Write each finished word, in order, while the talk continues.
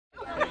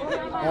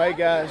All right,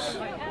 guys,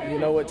 you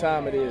know what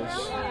time it is.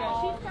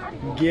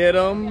 Get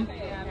 'em,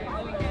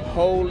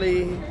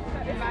 Holy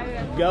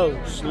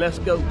Ghost. Let's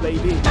go,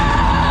 baby.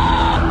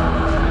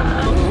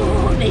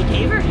 Oh, they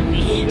gave her to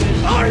me.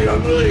 I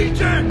am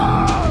Legion!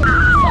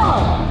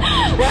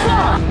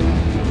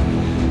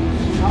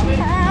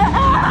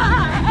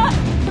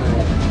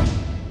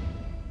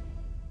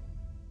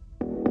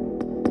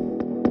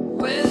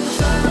 When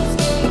times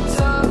get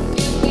tough,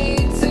 you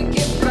need to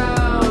get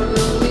round.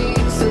 No need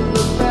to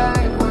look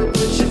backward.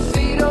 Put your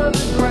feet on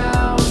the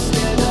ground.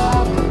 Stand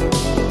up.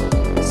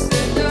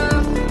 Stand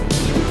up.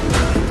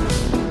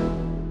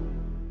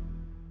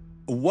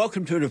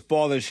 Welcome to the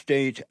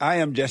TheFallenState. I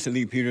am Jesse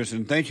Lee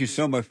Peterson. Thank you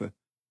so much for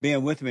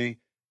being with me.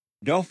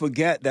 Don't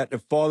forget that the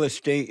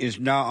TheFallenState is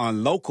now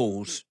on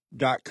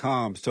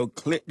locals.com. So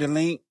click the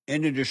link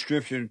in the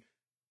description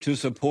to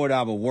support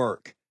our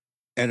work.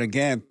 And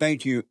again,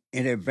 thank you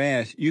in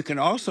advance. You can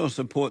also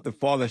support the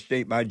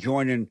TheFallenState by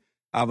joining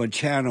our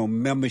channel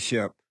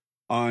membership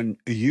on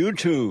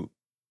YouTube.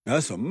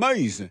 That's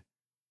amazing.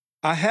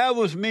 I have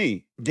with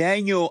me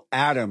Daniel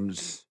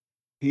Adams.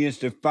 He is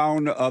the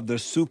founder of the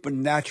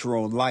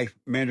Supernatural Life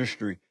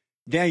Ministry.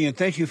 Daniel,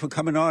 thank you for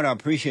coming on. I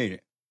appreciate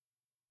it.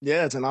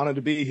 Yeah, it's an honor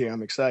to be here.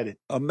 I'm excited.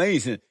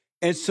 Amazing.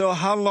 And so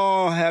how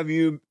long have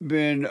you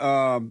been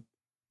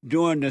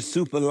doing the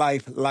Super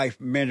Life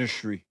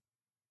Ministry?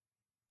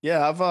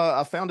 Yeah,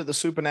 I founded the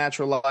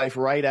Supernatural Life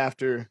right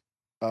after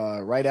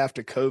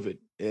COVID.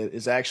 It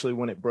is actually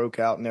when it broke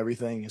out and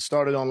everything. It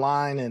started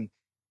online and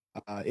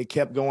it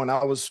kept going.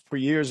 I was for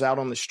years out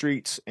on the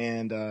streets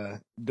and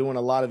doing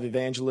a lot of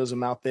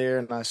evangelism out there.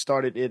 And I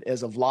started it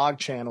as a vlog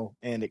channel,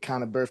 and it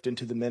kind of birthed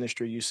into the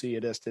ministry you see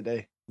it as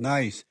today.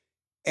 Nice.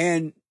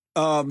 And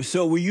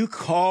so were you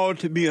called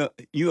to be a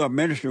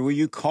minister? Were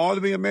you called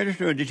to be a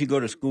minister, or did you go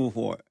to school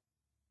for it?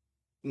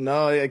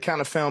 No, it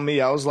kind of found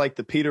me. I was like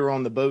the Peter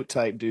on the boat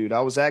type dude.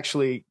 I was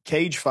actually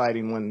cage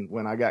fighting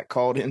when I got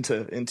called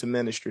into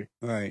ministry.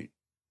 Right.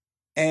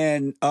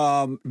 And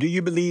do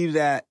you believe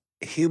that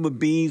human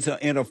beings are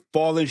in a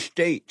fallen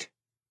state?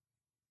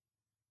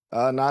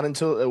 Not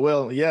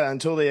until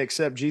they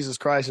accept Jesus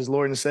Christ as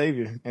Lord and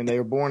Savior and they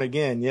are born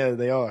again. Yeah,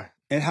 they are.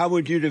 And how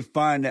would you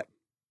define that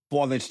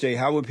fallen state?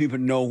 How would people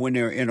know when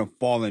they're in a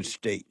fallen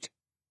state?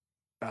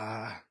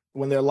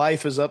 When their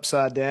life is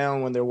upside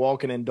down, when they're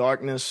walking in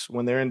darkness,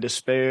 when they're in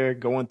despair,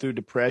 going through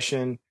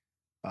depression,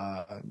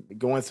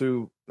 going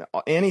through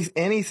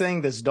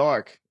anything that's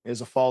dark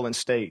is a fallen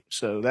state.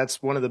 So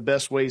that's one of the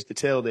best ways to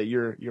tell that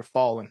you're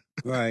fallen.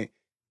 Right.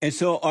 And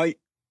so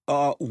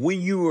when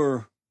you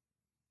were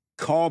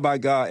called by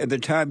God at the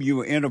time you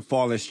were in a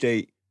fallen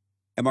state,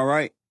 am I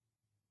right?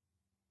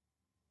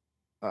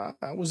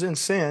 I was in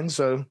sin,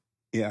 so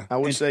yeah, I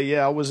would say,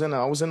 yeah, I was in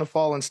a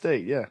fallen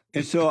state. Yeah.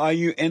 And so are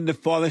you in the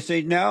fallen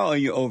state now, or are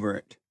you over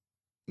it?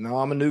 No,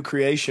 I'm a new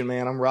creation,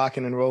 man. I'm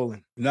rocking and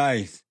rolling.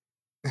 Nice.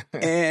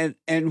 and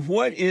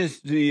what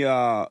is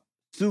the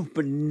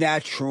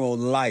supernatural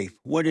life?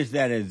 What is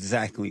that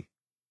exactly?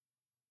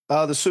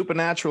 The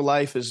supernatural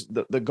life is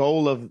the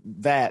goal of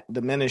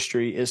the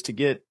ministry is to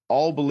get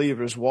all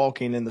believers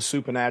walking in the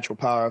supernatural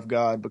power of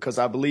God, because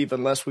I believe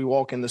unless we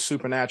walk in the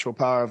supernatural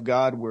power of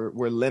God,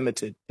 we're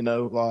limited. You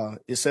know,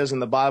 it says in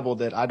the Bible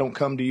that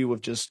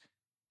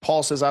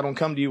Paul says, I don't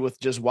come to you with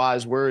just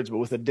wise words, but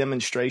with a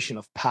demonstration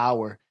of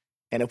power.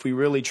 And if we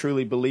really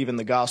truly believe in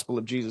the gospel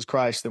of Jesus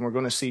Christ, then we're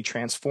going to see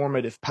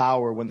transformative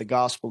power when the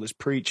gospel is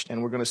preached,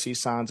 and we're going to see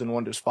signs and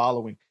wonders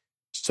following.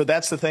 So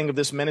that's the thing of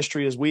this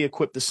ministry, is we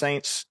equip the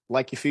saints,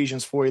 like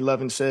Ephesians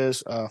 4:11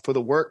 says, for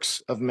the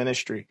works of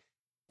ministry.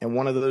 And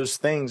one of those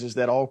things is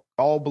that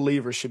all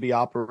believers should be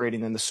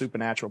operating in the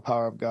supernatural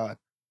power of God.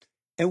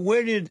 And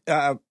where did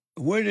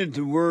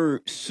the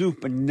word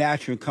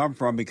supernatural come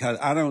from? Because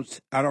I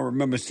don't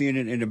remember seeing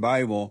it in the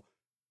Bible.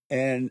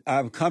 And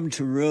I've come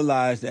to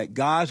realize that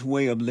God's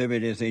way of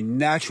living is a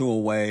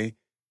natural way,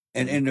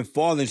 and in the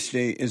fallen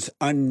state is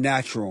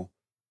unnatural.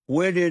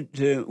 Where did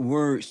the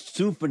word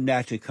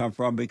supernatural come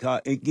from?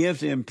 Because it gives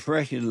the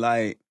impression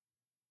like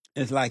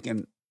it's like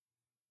an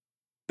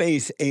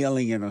space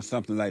alien or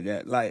something like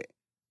that, like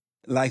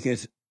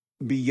it's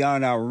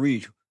beyond our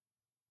reach.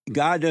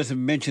 God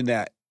doesn't mention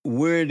that.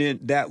 Where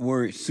did that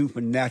word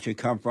supernatural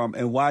come from,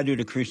 and why do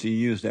the Christians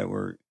use that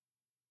word?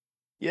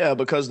 Yeah,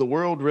 because the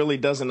world really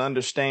doesn't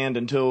understand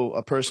until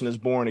a person is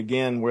born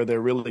again where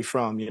they're really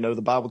from. You know,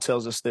 the Bible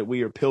tells us that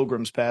we are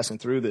pilgrims passing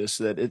through this,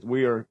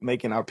 we are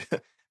making our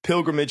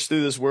pilgrimage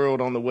through this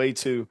world on the way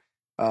to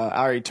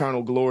our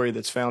eternal glory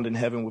that's found in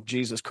heaven with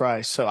Jesus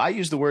Christ. So I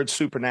use the word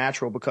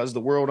supernatural because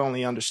the world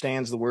only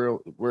understands the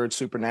word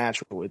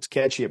supernatural. It's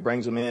catchy. It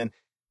brings them in.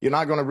 You're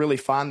not going to really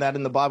find that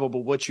in the Bible, but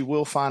what you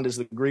will find is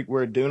the Greek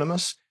word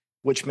dunamis,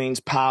 which means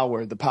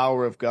power, the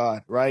power of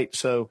God, right?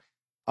 So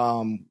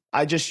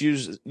I just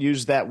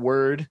use that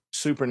word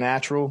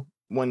supernatural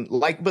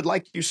but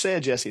like you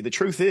said, Jesse, the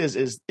truth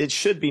is it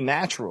should be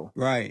natural.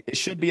 Right. It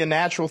should be a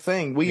natural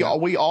thing. We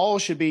all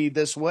should be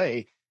this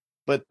way.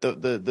 But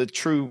the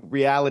true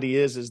reality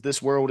is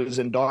this world is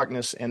in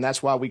darkness, and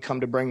that's why we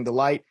come to bring the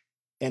light.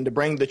 and to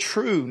bring the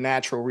true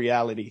natural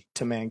reality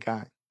to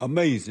mankind.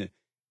 Amazing.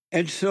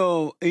 And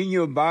so in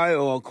your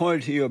bio,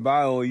 according to your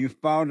bio, you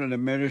founded a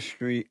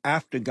ministry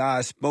after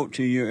God spoke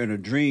to you in a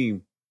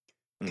dream.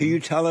 Can you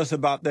tell us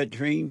about that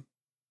dream?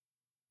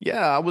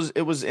 Yeah,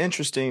 it was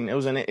interesting.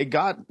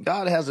 God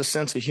has a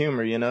sense of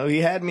humor, you know. He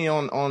had me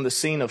on the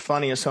scene of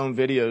Funniest Home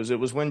Videos. It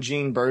was when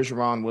Gene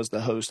Bergeron was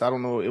the host. I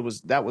don't know,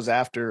 that was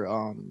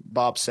after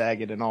Bob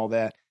Saget and all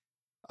that.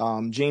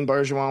 Gene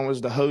Bergeron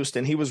was the host,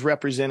 and he was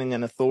representing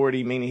an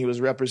authority, meaning he was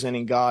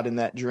representing God in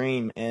that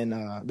dream.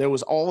 And there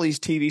was all these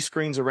TV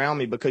screens around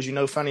me because, you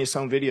know, Funniest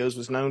Home Videos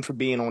was known for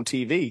being on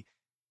TV.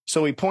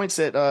 So he points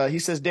at, he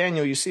says,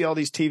 Daniel, you see all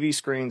these TV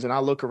screens, and I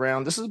look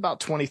around. This is about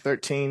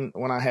 2013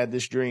 when I had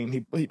this dream.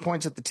 He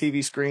points at the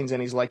TV screens,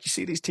 and he's like, you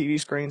see these TV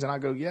screens? And I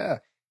go, yeah.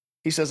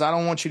 He says, I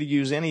don't want you to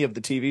use any of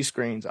the TV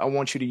screens. I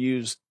want you to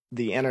use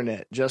the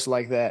internet, just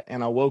like that.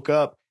 And I woke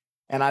up,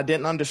 and I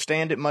didn't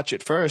understand it much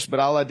at first, but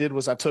all I did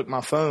was I took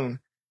my phone,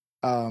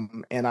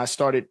 and I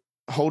started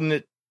holding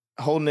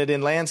it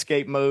in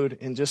landscape mode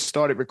and just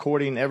started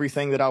recording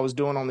everything that I was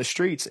doing on the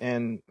streets.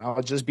 And I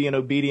was just being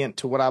obedient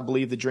to what I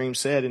believe the dream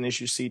said. And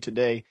as you see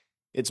today,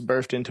 it's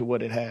birthed into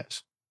what it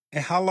has.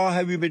 And how long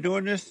have you been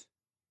doing this?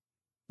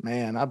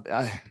 Man,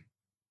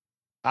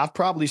 I've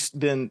probably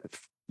been,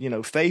 you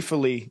know,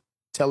 faithfully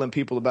telling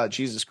people about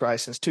Jesus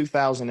Christ since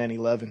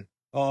 2011.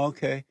 Oh,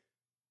 okay.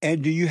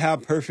 And do you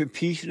have perfect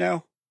peace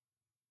now?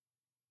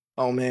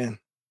 Oh, man.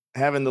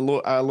 Having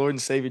our Lord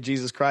and Savior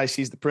Jesus Christ,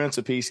 he's the Prince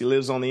of Peace. He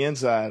lives on the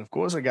inside. Of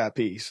course I got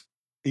peace.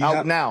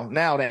 Now,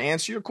 to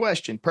answer your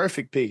question,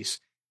 perfect peace.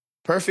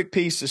 Perfect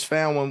peace is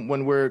found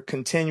when we're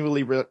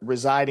continually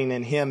residing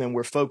in him and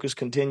we're focused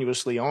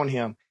continuously on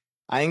him.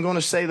 I ain't going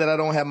to say that I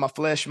don't have my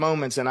flesh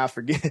moments and I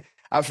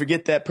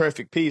forget that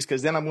perfect peace,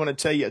 because then I'm going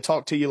to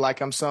talk to you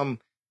like I'm some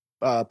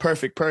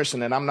perfect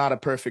person, and I'm not a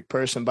perfect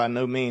person by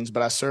no means,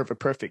 but I serve a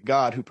perfect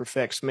God who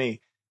perfects me.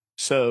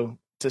 So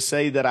to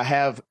say that I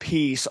have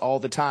peace all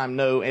the time,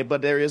 no,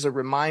 but there is a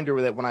reminder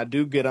that when I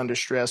do get under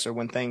stress or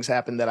when things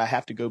happen, that I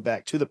have to go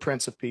back to the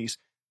Prince of Peace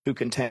who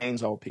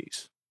contains all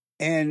peace.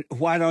 And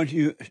why don't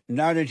you,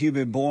 now that you've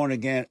been born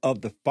again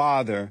of the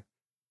Father,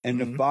 and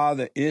the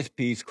Father is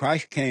peace,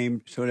 Christ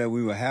came so that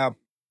we will have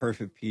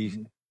perfect peace.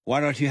 Why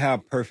don't you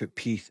have perfect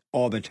peace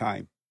all the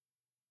time?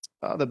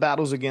 The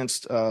battles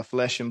against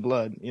flesh and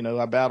blood. You know,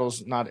 our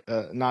battles not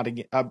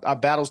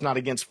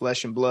against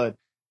flesh and blood,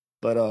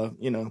 but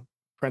you know,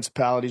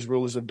 principalities,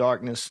 rulers of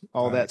darkness,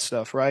 all that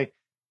stuff, right?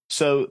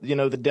 So, you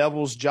know, the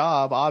devil's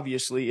job,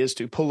 obviously, is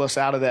to pull us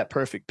out of that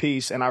perfect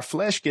peace, and our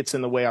flesh gets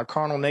in the way. Our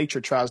carnal nature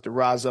tries to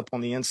rise up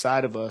on the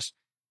inside of us.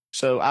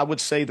 So I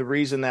would say the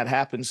reason that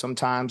happens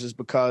sometimes is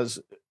because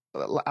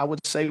I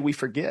would say we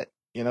forget.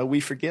 You know, we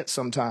forget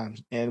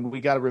sometimes, and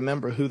we got to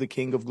remember who the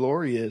King of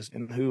Glory is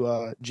and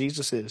who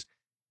Jesus is.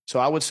 So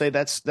I would say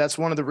that's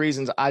one of the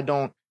reasons I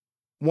don't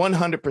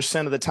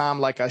 100% of the time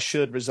like I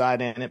should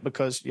reside in it,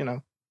 because, you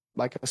know,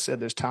 like I said,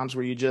 there's times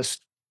where you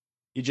just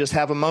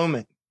have a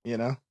moment, you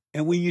know.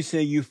 And when you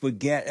say you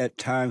forget at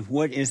times,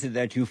 what is it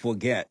that you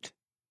forget?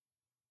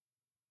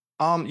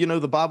 You know,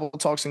 the Bible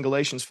talks in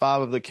Galatians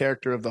 5 of the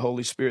character of the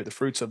Holy Spirit, the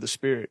fruits of the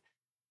Spirit.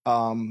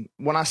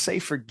 When I say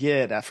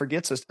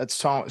forget's a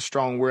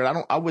strong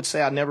word. I would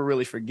say I never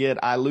really forget.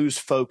 I lose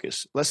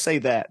focus. Let's say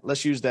that.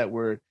 Let's use that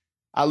word.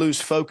 I lose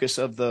focus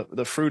of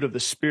the fruit of the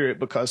Spirit,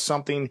 because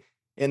something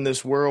in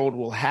this world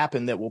will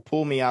happen that will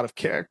pull me out of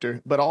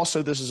character. But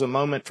also, this is a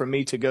moment for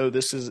me to go.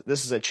 This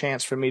is a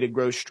chance for me to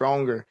grow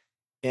stronger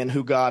in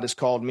who God has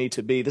called me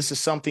to be. This is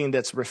something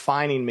that's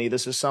refining me.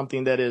 This is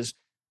something that is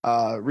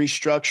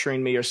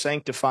restructuring me or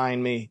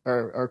sanctifying me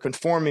or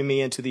conforming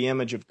me into the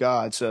image of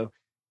God. So,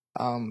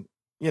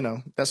 you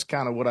know, that's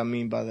kind of what I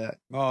mean by that.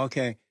 Oh,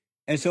 okay.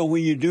 And so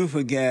when you do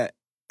forget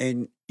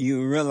and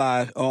you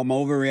realize, oh, I'm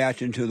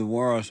overreacting to the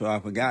world, so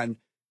I've forgotten.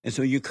 And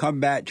so you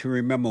come back to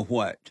remember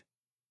what?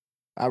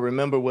 I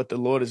remember what the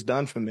Lord has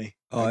done for me.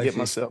 Oh, I get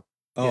myself.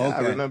 Oh, yeah,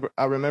 okay.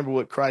 I remember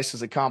what Christ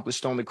has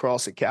accomplished on the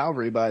cross at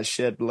Calvary by his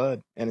shed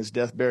blood and his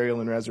death,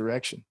 burial, and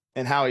resurrection,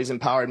 and how he's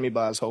empowered me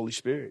by his Holy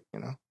Spirit, you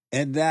know.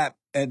 And that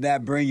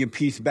bring your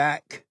peace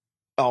back?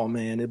 Oh,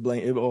 man, it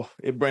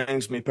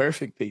brings me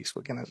perfect peace.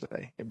 What can I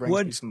say? It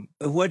brings me some.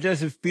 What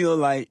does it feel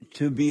like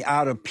to be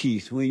out of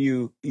peace? When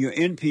you're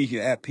in peace,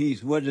 you're at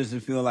peace. What does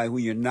it feel like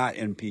when you're not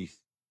in peace?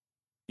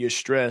 You're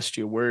stressed,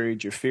 you're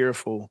worried, you're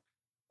fearful.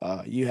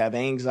 You have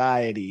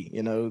anxiety,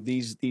 you know,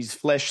 these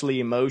fleshly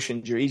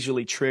emotions, you're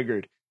easily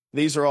triggered.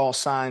 These are all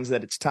signs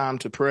that it's time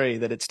to pray,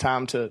 that it's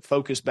time to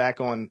focus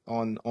back on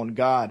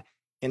God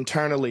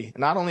internally,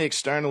 not only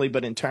externally,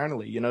 but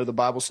internally. You know, the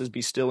Bible says,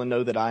 be still and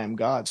know that I am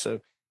God. So,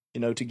 you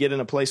know, to get in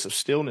a place of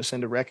stillness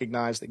and to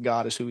recognize that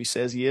God is who he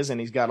says he is,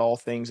 and he's got all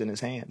things in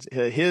his hands.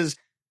 His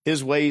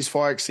ways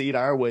far exceed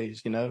our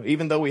ways, you know.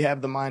 Even though we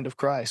have the mind of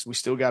Christ, we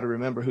still got to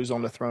remember who's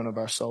on the throne of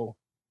our soul.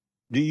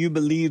 Do you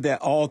believe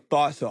that all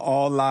thoughts are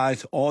all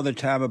lies all the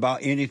time about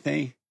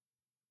anything?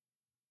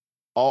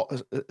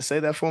 Say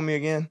that for me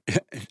again.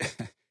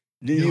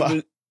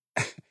 Do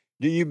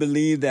you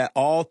believe that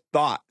all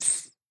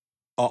thoughts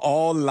are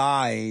all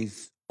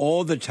lies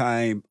all the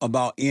time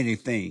about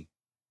anything?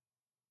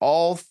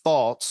 All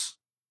thoughts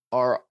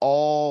are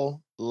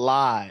all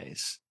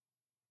lies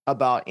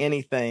about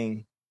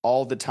anything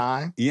all the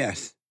time.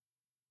 Yes.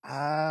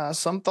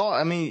 Some thought.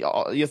 I mean,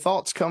 your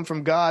thoughts come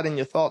from God, and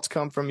your thoughts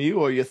come from you,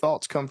 or your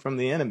thoughts come from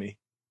the enemy.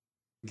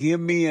 Give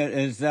me an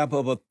example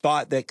of a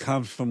thought that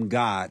comes from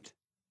God.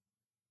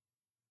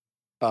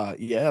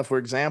 Yeah. For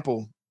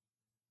example,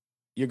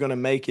 you're going to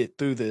make it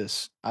through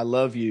this. I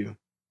love you,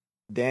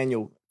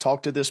 Daniel.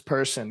 Talk to this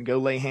person. Go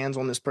lay hands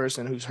on this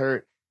person who's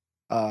hurt.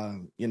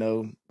 You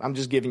know, I'm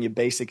just giving you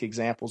basic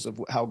examples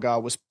of how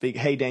God was speak.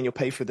 Hey, Daniel,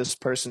 pay for this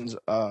person's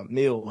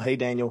meal. Hey,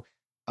 Daniel,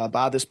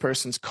 buy this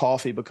person's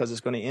coffee because it's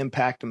going to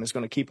impact them. It's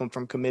going to keep them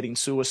from committing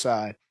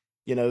suicide.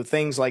 You know,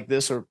 things like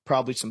this are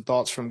probably some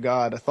thoughts from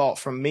God. A thought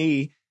from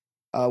me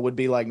would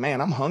be like, man,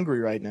 I'm hungry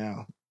right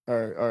now.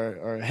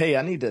 Or hey,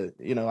 I need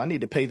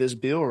to pay this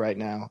bill right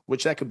now,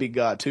 which that could be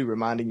God too,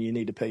 reminding you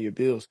need to pay your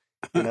bills,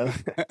 you know,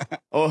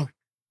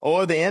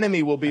 or the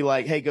enemy will be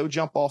like, hey, go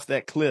jump off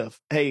that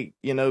cliff. Hey,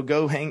 you know,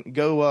 go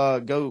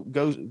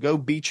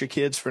beat your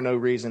kids for no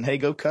reason. Hey,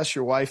 go cuss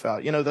your wife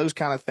out. You know, those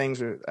kind of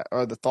things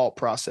are the thought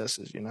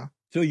processes, you know?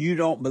 So you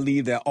don't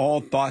believe that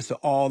all thoughts are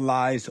all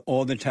lies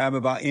all the time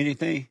about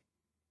anything?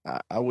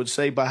 I would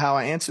say by how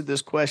I answered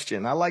this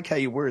question, I like how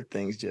you word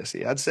things,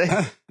 Jesse. I'd say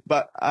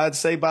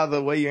by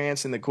the way you're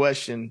answering the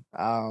question,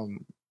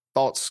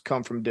 thoughts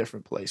come from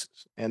different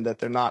places, and that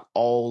they're not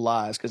all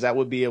lies, because that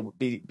would be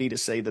to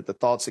say that the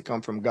thoughts that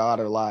come from God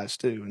are lies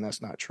too, and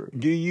that's not true.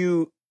 Do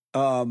you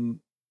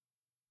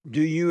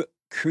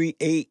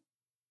create?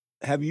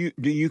 Do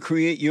you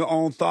create your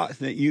own thoughts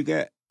that you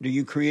get? Do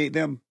you create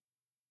them?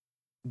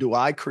 Do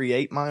I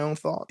create my own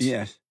thoughts?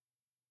 Yes.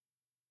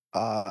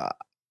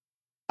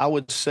 I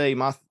would say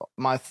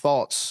my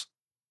thoughts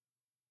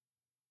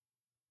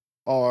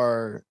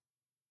are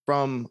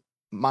from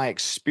my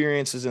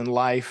experiences in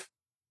life,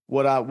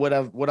 what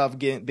I've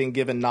been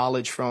given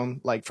knowledge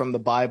from, like from the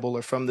Bible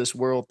or from this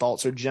world.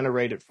 Thoughts are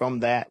generated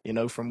from that, you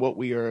know, from what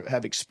we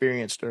have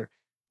experienced, or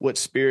what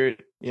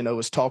spirit, you know,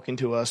 is talking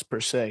to us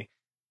per se.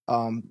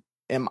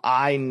 Am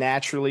I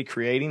naturally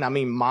creating? I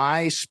mean,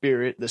 my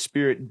spirit, the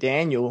spirit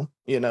Daniel,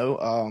 you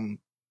know,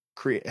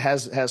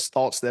 has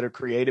thoughts that are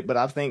created, but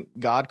I think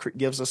God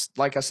gives us,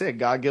 like I said,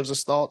 God gives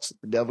us thoughts,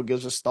 the devil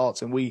gives us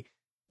thoughts, and we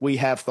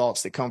have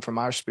thoughts that come from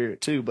our spirit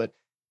too. But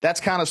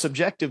that's kind of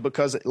subjective,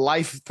 because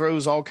life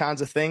throws all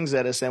kinds of things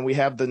at us, and we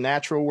have the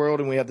natural world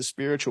and we have the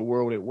spiritual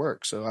world at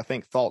work. So I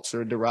think thoughts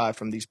are derived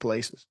from these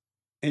places.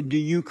 And do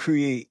you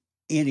create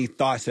any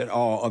thoughts at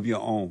all of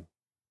your own?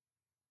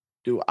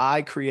 Do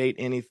I create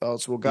any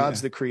thoughts? Well,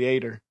 God's the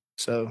creator.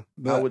 So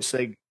I would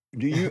say,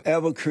 do you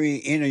ever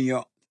create any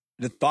of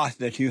the thoughts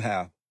that you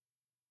have?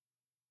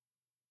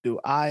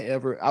 Do I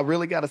ever? I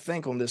really got to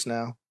think on this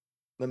now.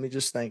 Let me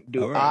just think.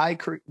 Do I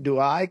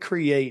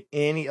create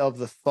any of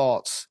the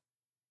thoughts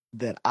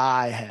that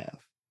I have?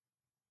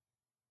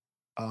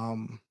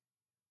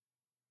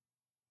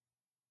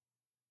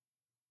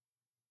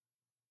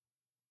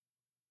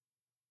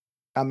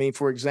 I mean,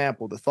 for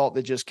example, the thought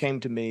that just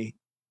came to me,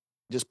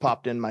 just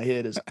popped in my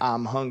head, is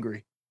I'm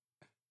hungry.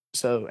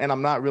 So, and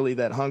I'm not really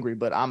that hungry,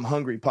 but I'm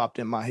hungry popped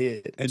in my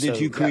head. And did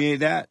you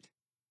create that?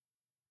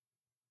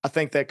 I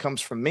think that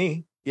comes from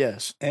me.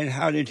 Yes. And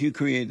how did you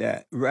create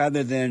that,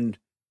 rather than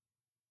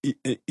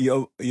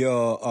your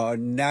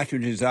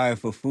natural desire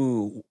for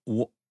food?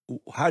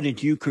 How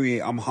did you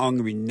create I'm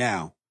hungry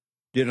now?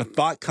 Did a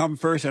thought come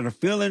first and a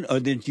feeling, or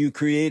did you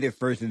create it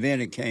first and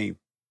then it came?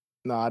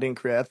 No, I didn't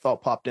create. That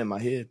thought popped in my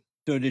head.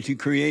 So did you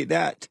create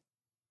that?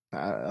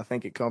 I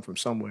think it come from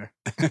somewhere.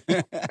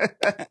 I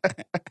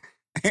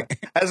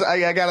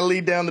got to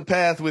lead down the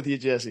path with you,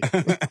 Jesse.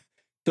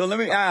 So let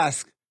me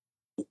ask,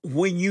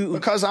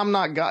 because I'm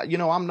not God, you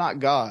know, I'm not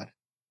God.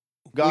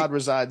 God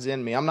resides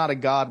in me. I'm not a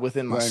God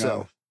within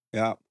myself.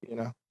 Yeah. You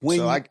know,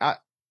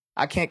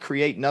 I can't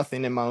create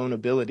nothing in my own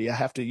ability. I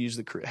have to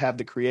have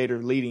the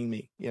creator leading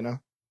me, you know?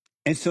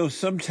 And so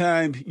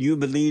sometimes you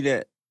believe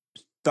that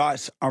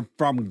thoughts are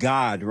from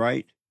God,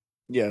 right?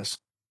 Yes.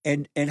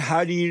 And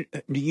how do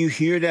you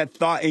hear that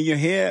thought in your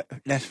head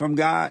that's from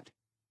God?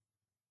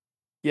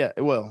 Yeah,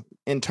 well,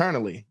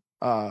 internally,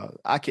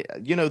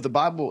 the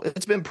Bible,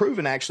 it's been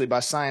proven actually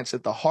by science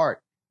that the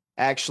heart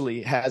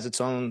actually has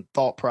its own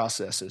thought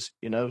processes,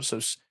 you know?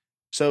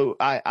 So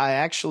I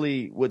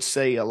actually would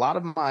say a lot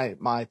of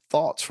my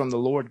thoughts from the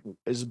Lord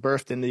is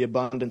birthed in the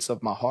abundance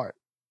of my heart.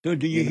 So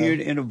do you hear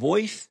it in a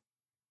voice?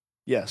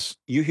 Yes.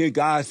 You hear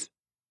God's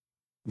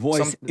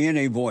voice in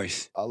a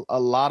voice. A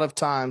lot of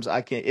times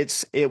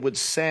it would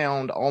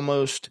sound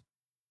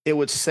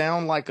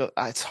like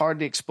it's hard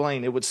to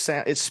explain.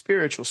 It's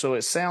spiritual. So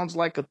it sounds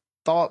like a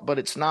thought, but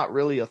it's not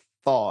really a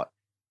thought.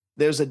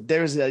 There's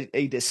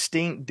a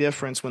distinct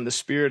difference when the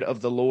Spirit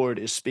of the Lord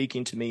is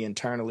speaking to me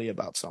internally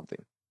about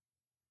something.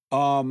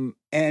 And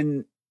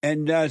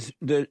does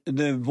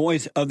the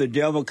voice of the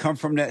devil come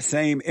from that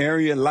same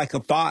area, like a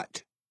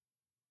thought?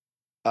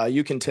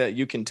 You can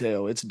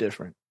tell it's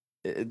different.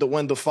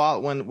 When the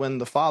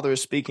Father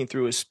is speaking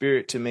through His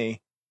Spirit to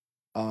me,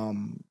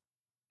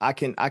 I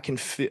can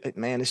feel,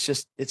 man, it's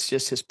just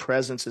his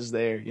presence is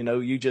there. You know,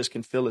 you just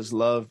can feel his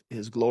love,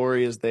 his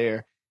glory is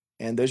there.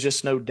 And there's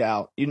just no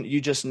doubt. You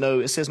just know,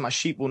 it says, my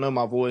sheep will know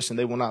my voice and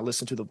they will not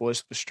listen to the voice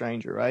of a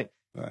stranger, right?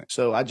 Right.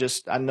 So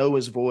I know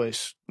his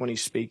voice when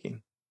he's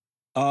speaking.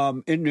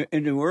 In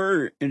the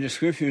word, in the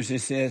scriptures,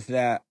 it says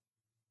that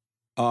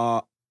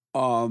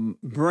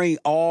bring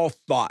all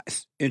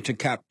thoughts into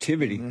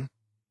captivity, Mhm.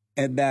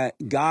 and that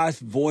God's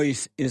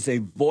voice is a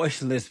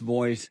voiceless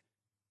voice,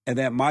 and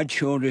that my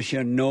children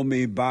shall know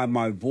me by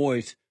my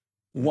voice.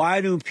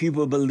 Why do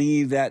people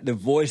believe that the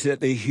voice that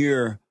they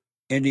hear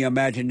in the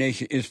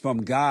imagination is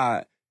from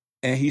God?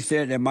 And he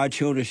said that my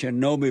children shall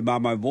know me by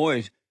my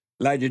voice.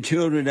 Like the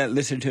children that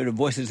listen to the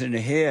voices in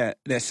the head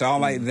that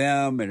sound like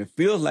them and it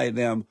feels like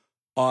them,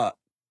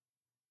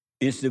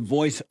 it's the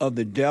voice of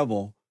the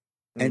devil.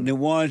 And the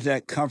ones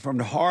that come from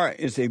the heart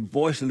is a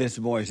voiceless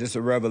voice. It's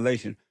a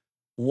revelation.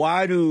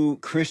 Why do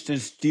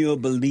Christians still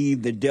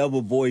believe the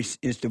devil's voice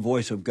is the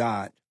voice of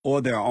God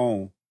or their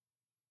own?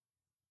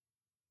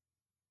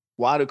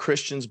 Why do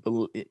Christians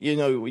believe, you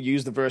know, we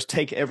use the verse,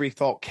 take every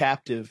thought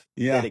captive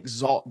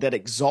that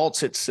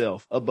exalts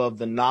itself above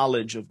the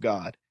knowledge of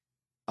God.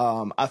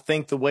 I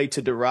think the way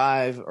to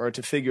derive or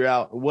to figure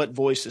out what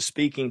voice is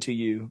speaking to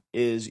you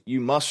is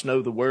you must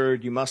know the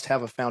word. You must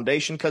have a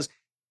foundation, because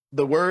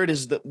the word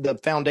is the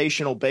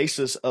foundational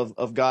basis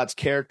of God's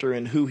character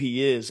and who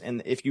he is.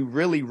 And if you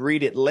really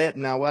read it, led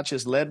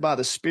by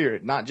the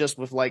Spirit, not just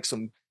with like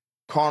some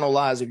carnal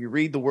eyes. If you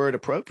read the word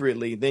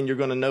appropriately, then you're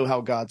going to know how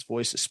God's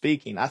voice is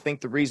speaking. I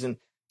think the reason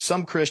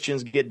some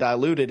Christians get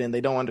diluted and they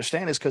don't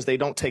understand is because they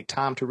don't take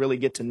time to really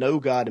get to know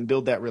God and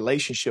build that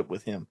relationship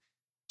with him.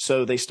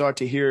 So they start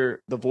to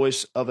hear the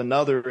voice of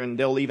another, and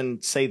they'll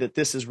even say that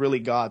this is really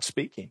God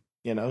speaking,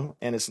 you know,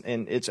 and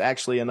it's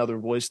actually another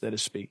voice that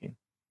is speaking.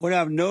 What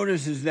I've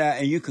noticed is that,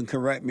 and you can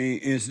correct me,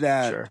 is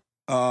that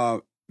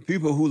Sure.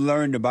 People who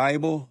learn the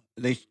Bible,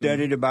 they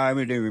study the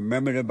Bible, they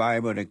remember the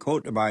Bible, they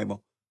quote the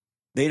Bible,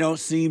 they don't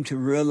seem to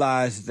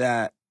realize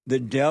that the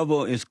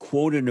devil is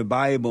quoting the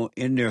Bible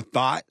in their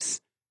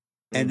thoughts,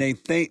 and they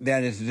think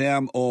that it's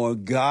them or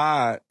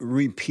God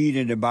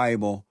repeating the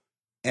Bible,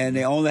 and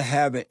they only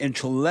have it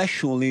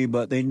intellectually,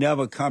 but they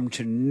never come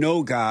to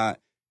know God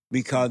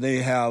because they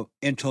have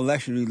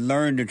intellectually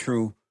learned the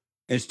truth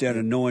instead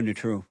of knowing the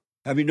truth.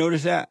 Have you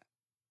noticed that?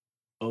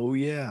 Oh,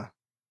 yeah.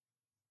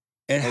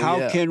 And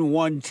how can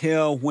one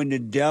tell when the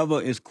devil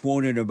is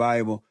quoting the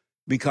Bible?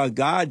 Because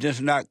God does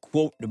not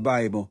quote the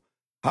Bible.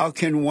 How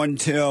can one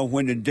tell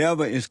when the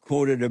devil is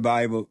quoting the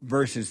Bible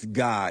versus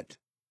God?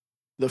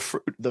 The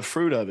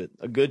fruit of it.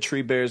 A good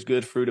tree bears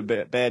good fruit, a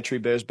bad tree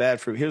bears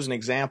bad fruit. Here's an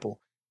example.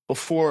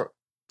 Before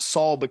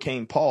Saul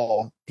became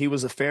Paul, he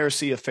was a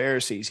Pharisee of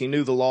Pharisees. He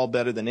knew the law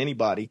better than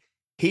anybody.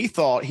 He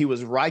thought he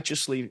was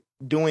righteously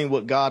doing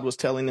what God was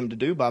telling him to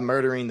do by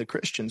murdering the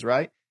Christians,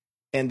 right?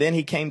 And then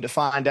he came to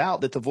find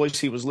out that the voice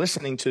he was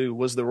listening to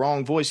was the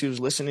wrong voice. He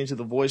was listening to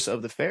the voice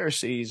of the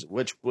Pharisees,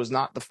 which was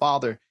not the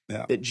Father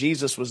that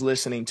Jesus was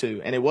listening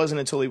to. And it wasn't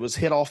until he was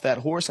hit off that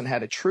horse and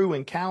had a true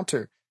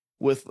encounter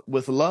with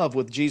love,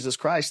 with Jesus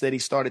Christ, that he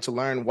started to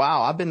learn,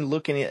 wow, I've been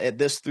looking at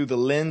this through the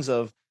lens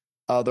of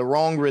the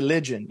wrong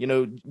religion. You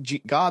know,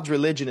 God's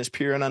religion is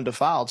pure and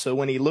undefiled. So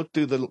when he looked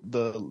through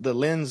the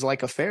lens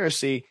like a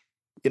Pharisee,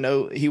 you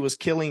know, he was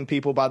killing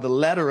people by the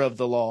letter of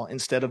the law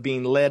instead of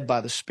being led by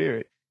the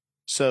Spirit.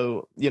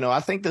 So, you know, I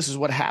think this is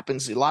what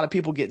happens. A lot of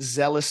people get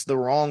zealous the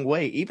wrong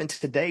way. Even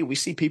today, we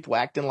see people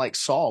acting like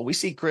Saul. We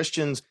see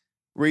Christians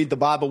read the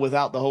Bible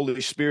without the Holy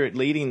Spirit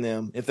leading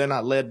them. If they're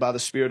not led by the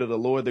Spirit of the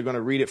Lord, they're going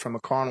to read it from a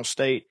carnal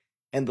state.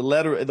 And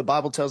the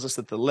Bible tells us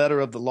that the letter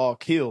of the law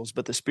kills,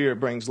 but the Spirit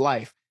brings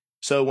life.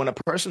 So when a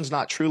person's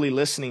not truly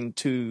listening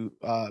to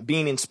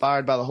being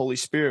inspired by the Holy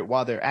Spirit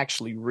while they're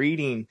actually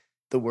reading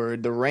the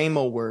word, the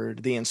Rhema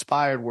word, the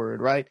inspired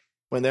word, right?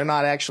 When they're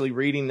not actually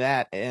reading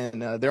that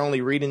and they're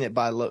only reading it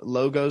by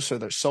logos or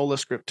their sola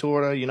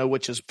scriptura, you know,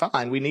 which is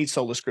fine. We need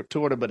sola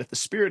scriptura, but if the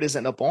Spirit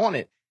isn't up on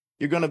it,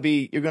 you're going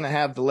to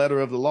have the letter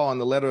of the law, and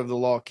the letter of the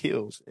law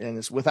kills. And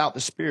it's without the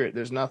Spirit,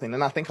 there's nothing.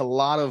 And I think a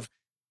lot of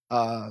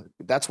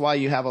that's why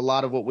you have a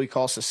lot of what we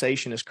call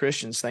cessationist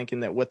Christians thinking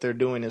that what they're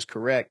doing is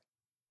correct,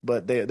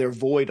 but they're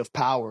void of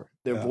power.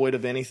 They're void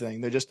of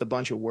anything. They're just a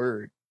bunch of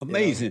word.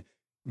 Amazing. You know?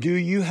 Do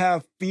you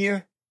have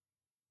fear?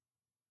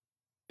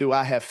 Do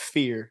I have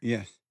fear?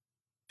 Yes.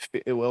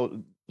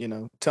 Well, you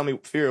know, tell me,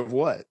 fear of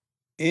what?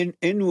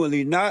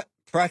 Inwardly, not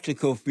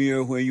practical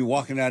fear where you're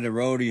walking down the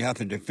road and you have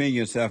to defend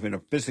yourself in a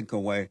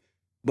physical way,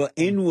 but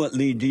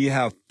inwardly, do you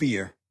have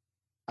fear?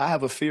 I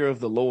have a fear of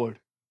the Lord.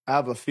 I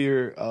have a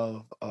fear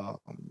of,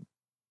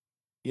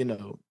 you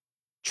know,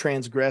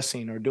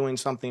 transgressing or doing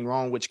something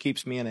wrong, which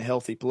keeps me in a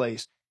healthy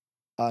place.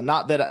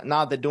 Not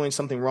that doing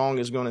something wrong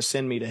is going to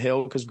send me to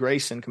hell, because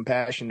grace and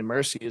compassion and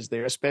mercy is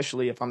there,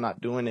 especially if I'm not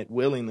doing it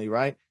willingly,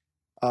 right?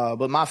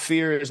 But my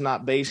fear is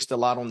not based a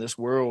lot on this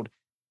world.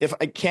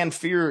 Can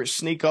fear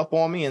sneak up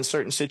on me in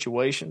certain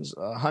situations?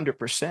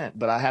 100%,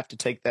 but I have to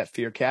take that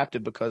fear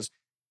captive, because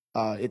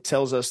it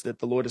tells us that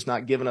the Lord has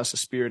not given us a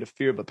spirit of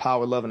fear, but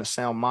power, love, and a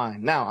sound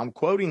mind. Now, I'm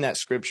quoting that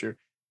scripture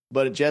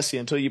But Jesse,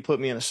 until you put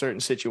me in a certain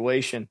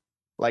situation,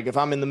 like if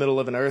I'm in the middle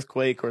of an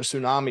earthquake or a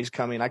tsunami's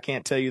coming, I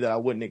can't tell you that I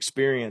wouldn't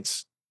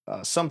experience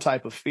some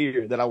type of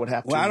fear that I would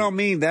have to. Well, I don't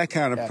mean that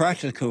kind of Yeah.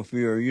 practical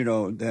fear,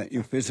 that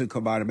your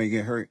physical body may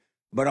get hurt.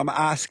 But I'm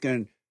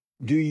asking,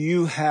 do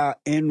you have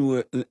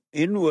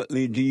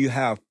inwardly, do you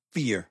have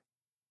fear?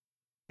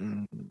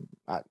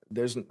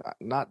 There's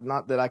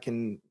not that I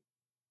can.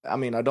 I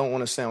mean, I don't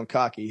want to sound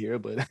cocky here,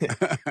 but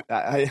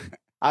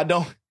I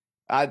don't.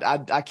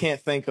 I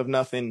can't think of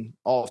nothing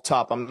off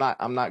top. I'm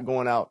not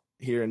going out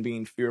here and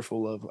being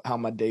fearful of how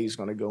my day's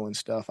going to go and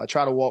stuff. I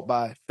try to walk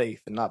by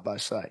faith and not by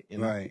sight.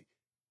 Right.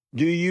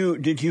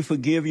 Did you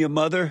forgive your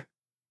mother?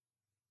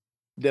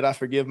 Did I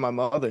forgive my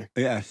mother?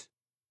 Yes.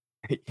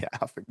 Yeah,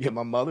 I forgive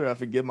my mother. I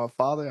forgive my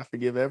father. I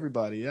forgive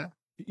everybody. Yeah.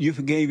 You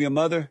forgave your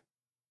mother?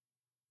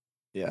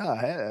 Yeah, I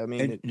had. I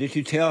mean, And did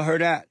you tell her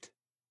that?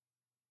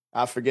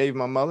 I forgave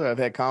my mother. I've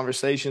had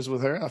conversations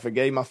with her. I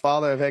forgave my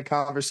father. I've had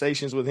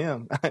conversations with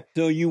him.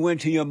 So you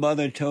went to your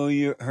mother and told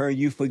her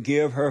you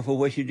forgive her for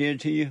what she did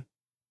to you?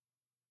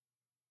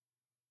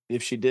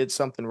 If she did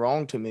something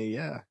wrong to me,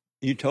 yeah.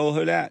 You told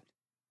her that?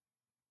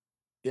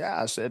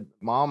 Yeah, I said,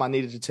 Mom, I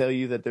needed to tell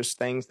you that there's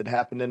things that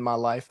happened in my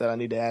life that I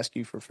need to ask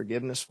you for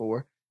forgiveness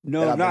for.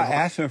 No, that I've not been-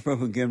 asking for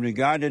forgiveness.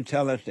 God didn't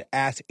tell us to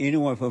ask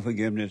anyone for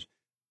forgiveness.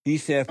 He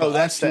said for Oh, us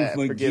that's to sad.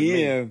 Forgive me.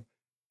 forgive,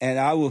 and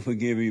I will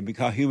forgive you,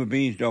 because human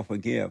beings don't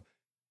forgive.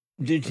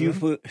 Did you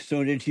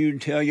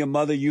tell your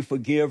mother you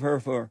forgive her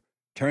for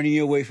turning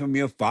you away from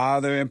your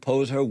father,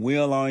 impose her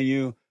will on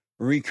you,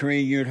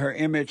 recreate you in her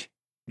image?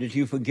 Did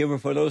you forgive her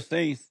for those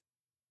things?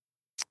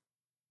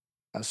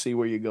 I see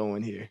where you're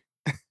going here.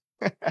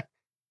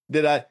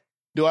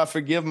 Do I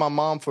forgive my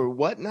mom for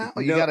what now?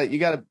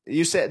 No.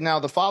 You said, now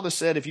the father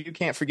said, if you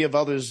can't forgive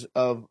others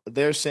of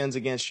their sins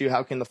against you,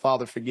 how can the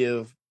father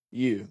forgive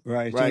you?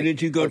 Right. So Right.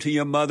 did you go to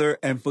your mother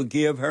and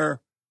forgive her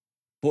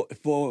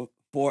for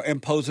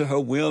imposing her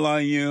will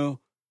on you,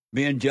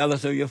 being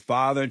jealous of your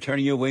father,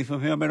 turning you away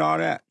from him and all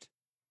that?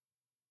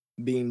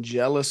 Being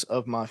jealous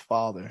of my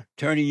father,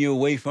 Turning you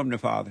away from the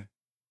father.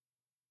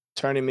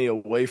 turning me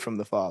away from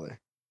the father.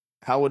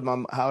 How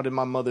did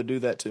my mother do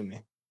that to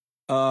me?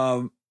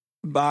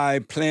 By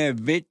playing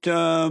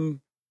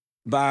victim,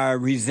 by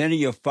resenting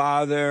your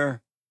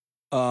father,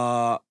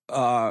 by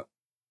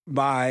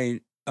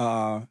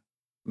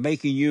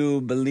making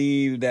you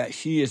believe that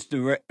she is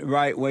the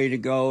right way to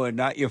go and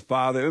not your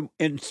father,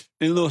 in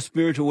little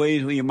spiritual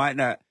ways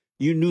where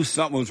you knew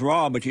something was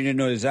wrong, but you didn't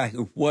know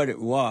exactly what it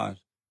was.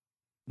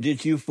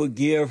 Did you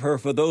forgive her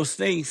for those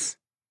things?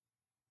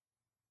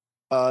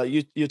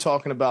 You're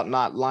talking about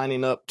not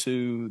lining up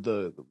to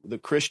the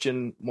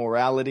Christian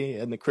morality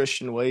and the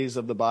Christian ways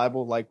of the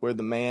Bible, like where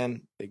the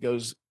man, it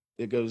goes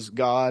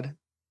God,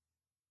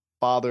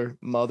 father,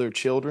 mother,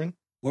 children.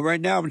 Well,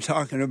 right now I'm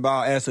talking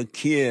about as a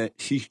kid,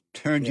 she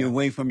turned you Yeah.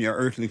 away from your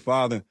earthly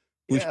father,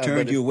 which Yeah,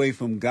 turned but you away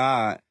from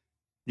God.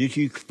 Did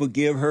you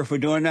forgive her for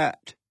doing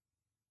that?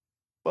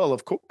 Well,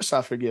 of course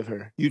I forgive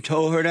her. You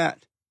told her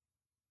that?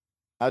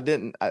 I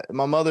didn't.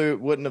 My mother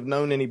wouldn't have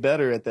known any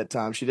better at that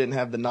time. She didn't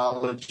have the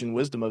knowledge and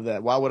wisdom of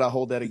that. Why would I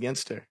hold that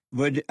against her?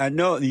 But I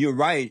know you're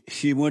right.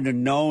 She wouldn't have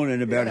known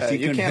any better. Yeah, She you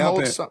couldn't can't help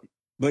hold it. some.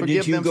 But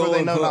Forgive did you them for go they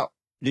and know not.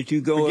 did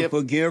you go and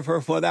forgive her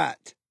for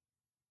that?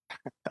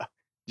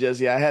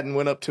 Jesse, I hadn't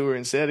went up to her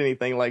and said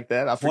anything like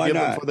that. I Why forgive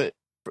them not?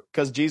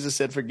 because Jesus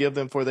said, "Forgive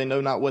them, for they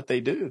know not what they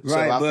do." So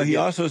Right, I but he forgive.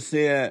 also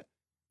said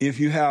if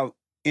you have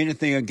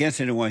anything against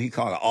anyone, he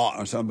called it ought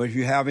or something, but if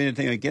you have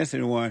anything against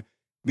anyone,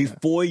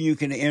 before you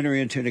can enter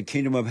into the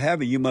kingdom of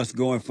heaven, you must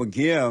go and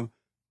forgive,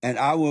 and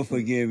I will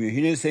forgive you.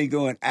 He didn't say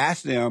go and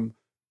ask them,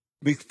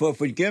 for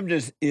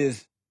forgiveness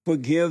is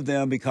forgive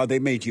them because they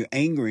made you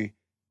angry,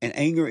 and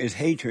anger is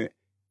hatred,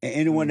 and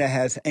anyone that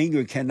has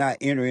anger cannot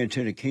enter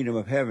into the kingdom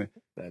of heaven.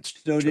 That's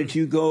So true. did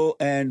you go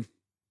and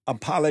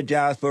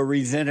apologize for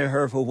resenting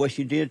her for what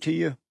she did to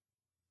you?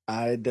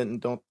 I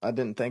didn't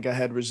think I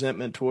had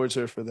resentment towards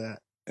her for that.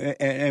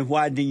 And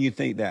why do you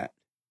think that?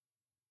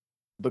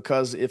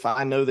 Because if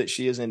I know that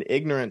she is in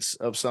ignorance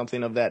of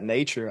something of that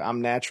nature,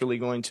 I'm naturally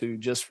going to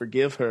just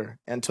forgive her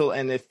and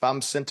if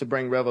I'm sent to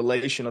bring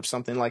revelation of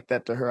something like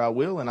that to her, I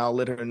will, and I'll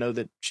let her know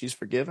that she's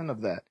forgiven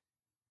of that.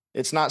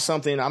 It's not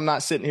something, I'm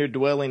not sitting here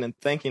dwelling and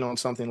thinking on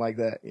something like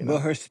that. But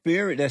her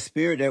spirit,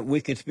 that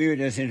wicked spirit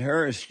that's in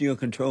her is still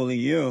controlling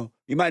you.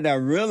 You might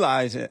not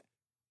realize it,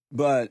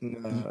 but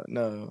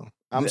No.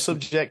 I'm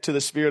subject to the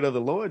spirit of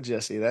the Lord,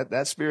 Jesse.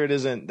 That spirit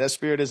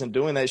isn't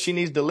doing that. She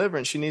needs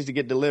deliverance. She needs to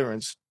get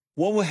deliverance.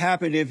 what would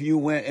happen if you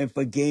went and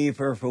forgave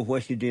her for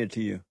what she did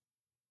to you?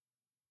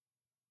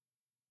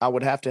 I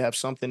would have to have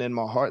something in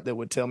my heart that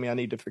would tell me I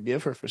need to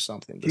forgive her for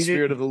something. The You spirit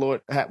didn't- of the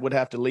Lord would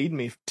have to lead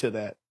me to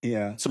that.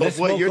 Yeah. So Let's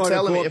if what smoke you're on it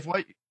telling me, for- if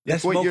what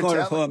Let's what smoke you're on it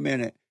telling- for a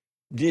minute.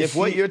 if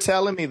what you're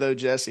telling me though,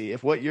 Jesse,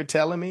 if what you're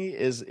telling me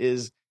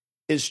is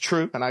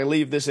true, and I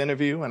leave this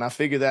interview and I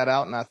figure that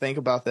out and I think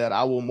about that,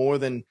 I will more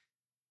than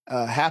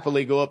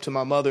happily go up to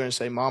my mother and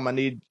say, "Mom, I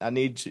need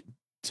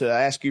to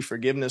ask you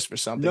forgiveness for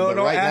something." No, but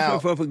don't right ask now, her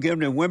for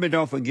forgiveness. Women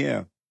don't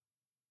forgive.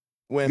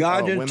 when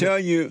God didn't women- tell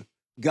you.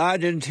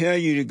 God didn't tell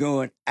you to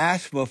go and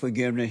ask for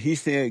forgiveness. He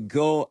said,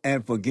 go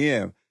and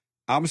forgive.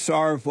 I'm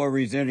sorry for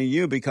resenting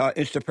you because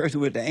it's the person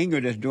with the anger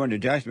that's doing the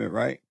judgment,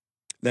 right?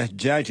 That's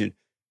judging.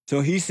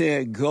 So he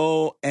said,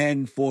 go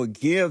and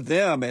forgive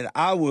them and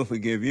I will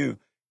forgive you.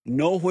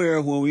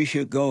 Nowhere where we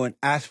should go and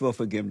ask for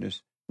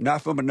forgiveness,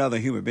 not from another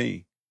human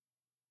being.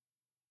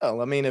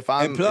 Well, I mean,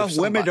 And plus,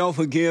 women don't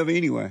forgive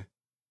anyway.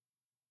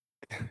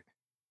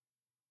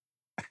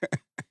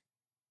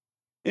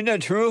 Isn't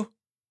that true?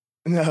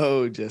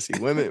 No, Jesse.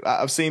 Women,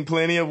 I've seen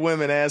plenty of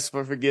women ask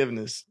for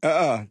forgiveness.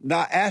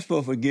 Not ask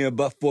for forgive,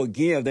 but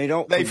forgive. They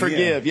don't They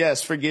forgive.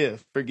 Yes,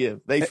 forgive.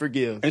 They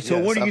forgive. And so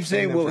yes, what do you I've say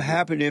seen them will forgive.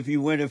 happen if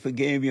you went and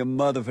forgave your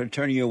mother for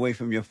turning you away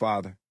from your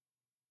father?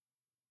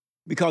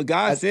 Because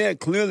God said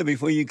clearly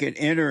before you can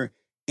enter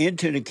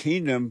into the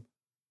kingdom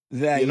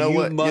that You know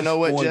what? must You know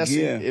what, forgive.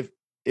 Jesse?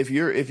 If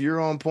you're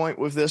on point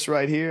with this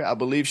right here, I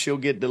believe she'll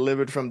get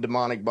delivered from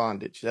demonic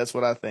bondage. That's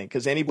what I think.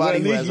 Because Well, anybody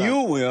at who least has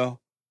you will.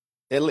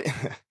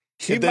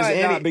 She if there's might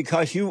any- not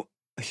because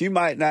she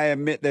might not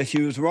admit that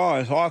she was wrong.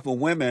 It's hard for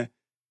women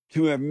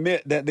to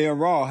admit that they're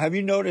wrong. Have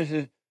you noticed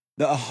that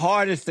the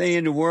hardest thing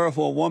in the world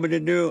for a woman to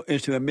do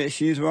is to admit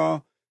she's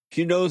wrong?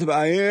 She knows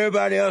about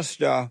everybody else's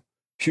stuff.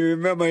 She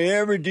remembers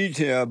every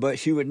detail, but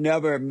she would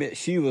never admit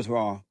she was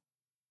wrong.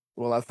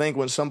 Well, I think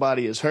when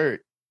somebody is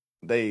hurt,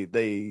 they're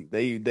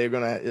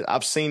gonna.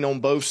 I've seen on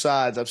both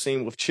sides. I've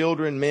seen with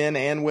children, men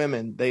and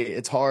women.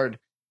 It's hard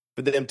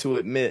for them to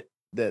admit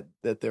that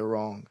they're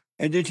wrong.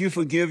 And did you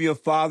forgive your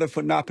father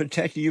for not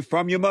protecting you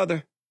from your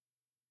mother?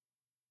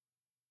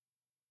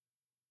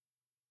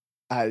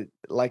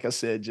 Like I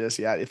said,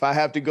 Jesse, if I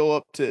have to go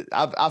up to,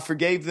 I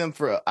forgave them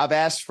I've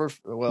asked for,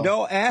 well,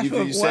 Don't ask for,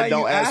 you why said are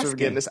don't you ask asking? for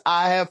forgiveness.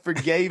 I have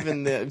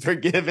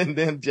forgiven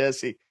them,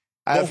 Jesse.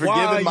 I have But why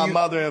forgiven are my you-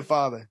 mother and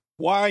father.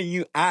 Why are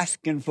you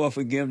asking for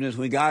forgiveness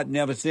when God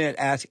never said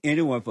ask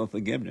anyone for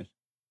forgiveness?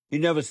 He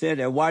never said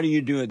that. Why do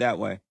you do it that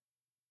way?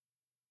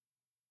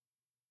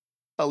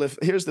 Well,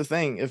 here's the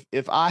thing.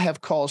 If I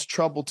have caused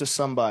trouble to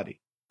somebody,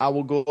 I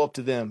will go up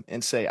to them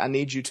and say, I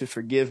need you to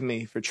forgive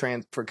me for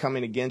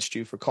coming against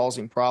you, for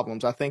causing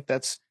problems. I think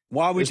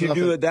Why would there's you do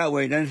nothing- it that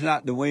way? That's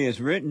not the way it's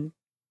written.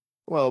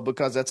 well,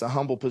 because that's a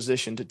humble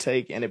position to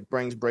take and it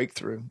brings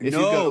breakthrough. If No,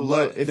 you go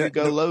low, but you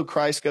go low,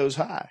 Christ goes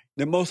high.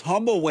 The most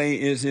humble way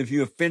is if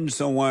you offend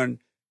someone,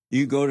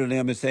 you go to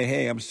them and say,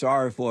 hey, I'm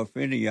sorry for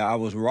offending you. I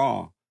was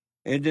wrong.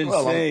 It didn't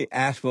Well, say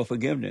ask for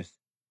forgiveness.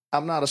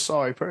 I'm not a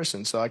sorry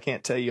person, so I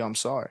can't tell you I'm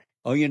sorry.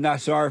 Oh, you're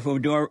not sorry for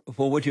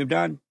what you've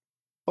done?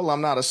 Well,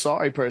 I'm not a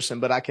sorry person,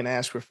 but I can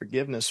ask for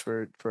forgiveness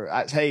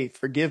hey,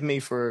 forgive me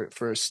for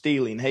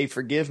stealing. Hey,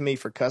 forgive me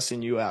for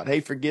cussing you out. Hey,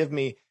 forgive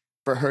me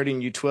for hurting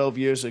you 12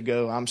 years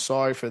ago. I'm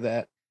sorry for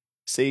that.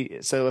 See,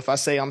 so if I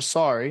say I'm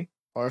sorry,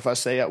 or if I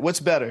say, what's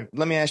better?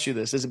 Let me ask you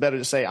this. Is it better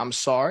to say I'm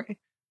sorry,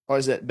 or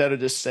is it better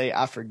to say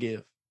I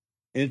forgive?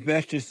 It's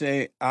best to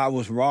say I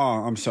was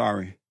wrong. I'm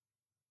sorry.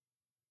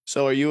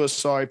 So are you a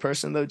sorry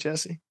person though,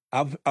 Jesse?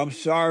 I'm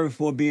sorry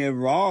for being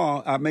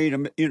wrong. I made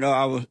a,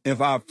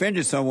 if I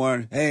offended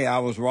someone, hey, I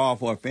was wrong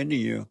for offending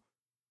you.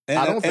 And,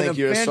 I don't think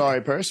you're a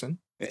sorry person.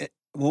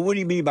 Well, what do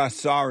you mean by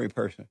sorry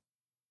person?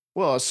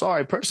 Well, a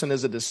sorry person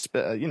is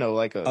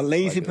like A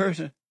lazy like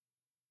person?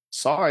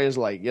 Sorry is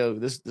like, yo,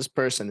 this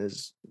person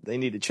they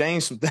need to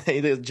change some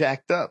things. They're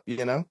jacked up,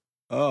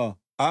 Oh,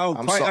 I don't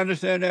I'm quite so-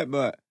 understand that,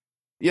 but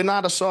You're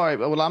not a sorry,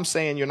 but what I'm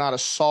saying, you're not a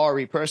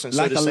sorry person.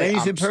 like so to a say,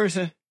 lazy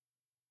person?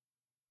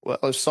 Well,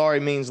 if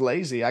sorry means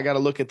lazy, I got to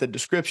look at the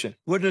description.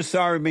 What does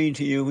sorry mean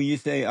to you when you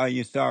say, are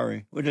you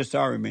sorry? What does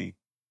sorry mean?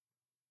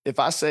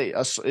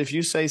 If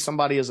you say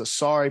somebody is a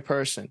sorry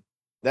person,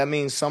 that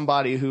means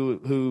somebody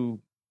who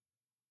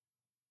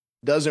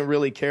doesn't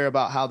really care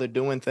about how they're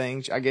doing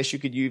things. I guess you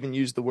could even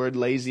use the word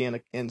lazy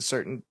in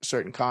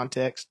certain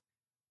context.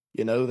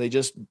 They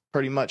just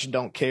pretty much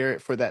don't care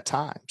for that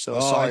time. So a Oh,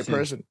 I sorry see.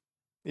 person.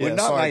 Yeah, Well,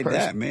 not sorry like person.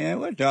 that, man.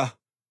 What the?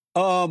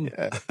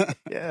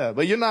 Yeah,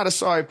 but you're not a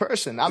sorry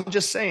person. I'm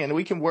just saying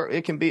we can work.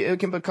 It can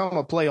become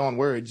a play on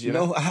words.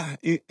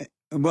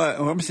 But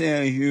I'm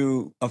saying if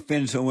you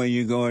offend someone,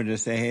 you go in to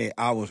say, "Hey,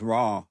 I was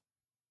wrong,"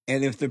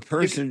 and if the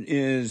person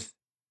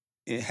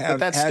But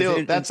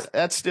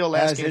that's still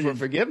asking for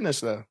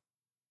forgiveness, though.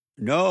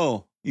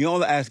 No, you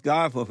only ask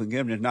God for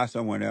forgiveness, not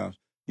someone else.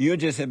 You're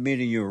just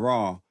admitting you're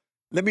wrong.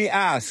 Let me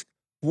ask,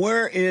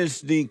 where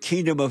is the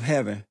kingdom of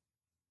heaven?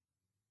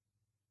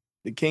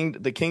 The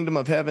kingdom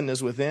of heaven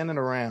is within and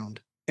around.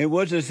 And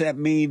what does that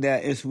mean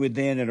that it's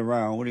within and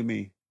around? What do you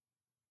mean?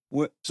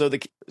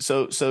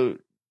 So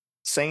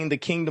saying the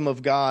kingdom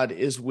of God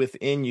is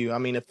within you. I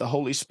mean, if the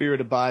Holy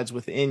Spirit abides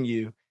within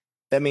you,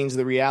 that means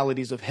the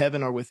realities of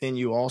heaven are within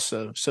you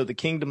also. So the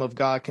kingdom of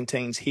God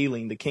contains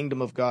healing. The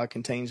kingdom of God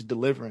contains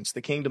deliverance.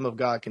 The kingdom of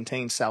God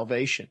contains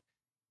salvation.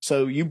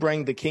 So you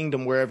bring the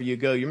kingdom wherever you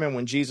go. You remember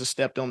when Jesus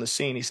stepped on the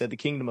scene, he said, the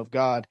kingdom of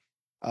God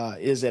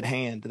is at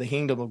hand. The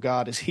kingdom of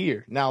God is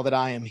here now that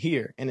I am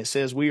here. And it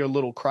says we are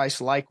little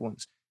Christ-like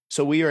ones.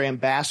 So we are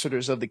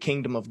ambassadors of the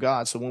kingdom of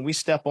God. So when we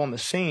step on the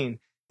scene,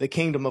 the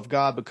kingdom of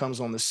God becomes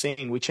on the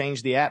scene. We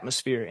change the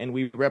atmosphere, and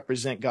we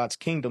represent God's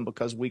kingdom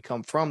because we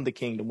come from the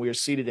kingdom. We are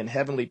seated in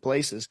heavenly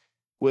places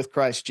with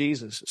Christ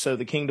Jesus. So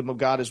the kingdom of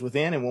God is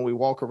within, and when we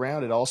walk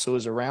around, it also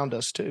is around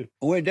us too.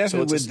 We're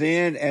definitely So it's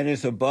within, and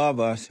it's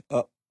above us,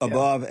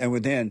 above and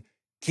within.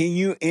 Can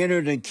you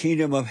enter the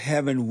kingdom of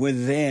heaven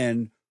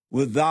within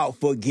without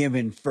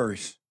forgiving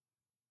first?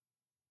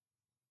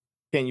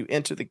 Can you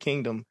enter the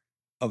kingdom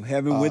Of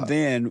heaven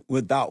within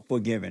without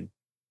forgiving?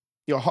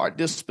 Your heart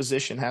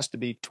disposition has to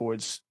be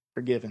towards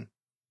forgiving.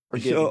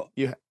 So,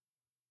 you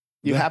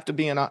have to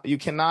be you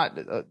cannot,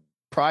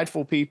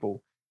 prideful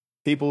people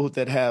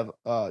that have,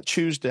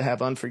 choose to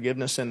have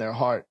unforgiveness in their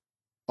heart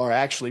are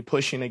actually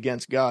pushing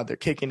against God. They're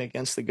kicking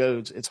against the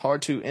goads. It's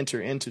hard to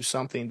enter into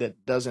something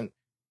that doesn't,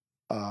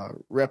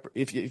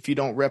 if you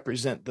don't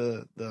represent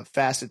the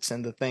facets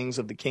and the things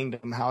of the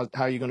kingdom, how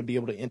are you going to be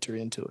able to enter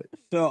into it?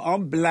 So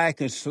I'm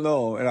black and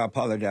slow, and I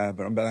apologize,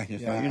 but I'm black and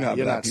slow. Yeah, You know how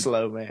you're black not people,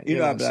 slow, man. You You're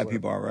know how not black slow.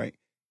 people are, right?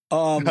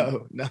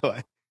 No,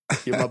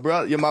 you're my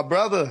brother. You're my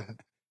brother.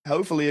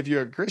 Hopefully, if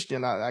you're a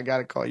Christian, I got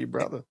to call you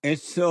brother. And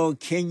so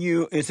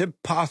is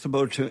it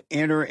possible to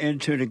enter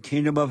into the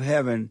kingdom of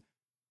heaven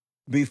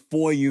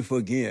before you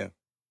forgive?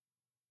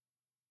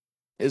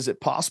 Is it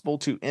possible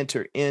to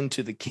enter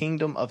into the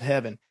kingdom of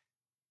heaven?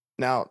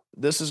 Now,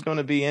 this is going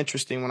to be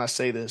interesting when I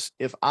say this.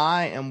 If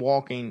I am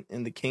walking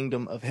in the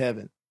kingdom of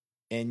heaven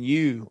and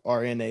you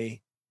are in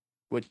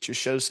what your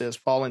show says,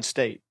 fallen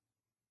state,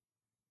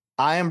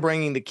 I am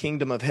bringing the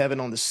kingdom of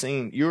heaven on the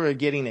scene. You're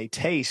getting a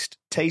taste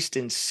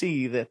and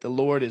see that the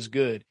Lord is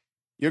good.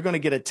 You're going to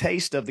get a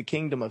taste of the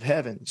kingdom of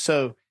heaven.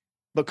 So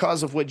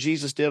because of what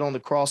Jesus did on the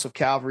cross of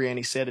Calvary, and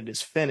he said it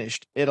is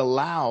finished, it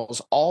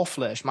allows all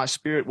flesh. My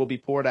spirit will be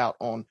poured out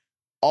on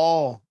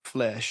all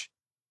flesh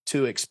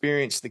to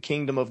experience the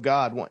kingdom of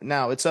God.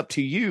 Now, it's up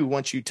to you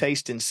once you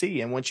taste and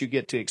see, and once you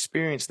get to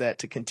experience that,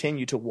 to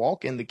continue to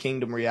walk in the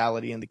kingdom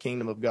reality and the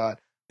kingdom of God.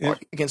 Or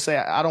you can say,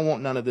 I don't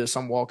want none of this.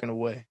 I'm walking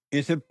away.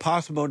 Is it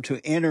possible to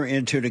enter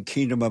into the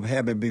kingdom of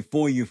heaven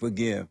before you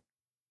forgive?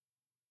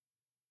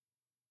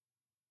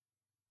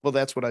 Well,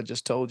 that's what I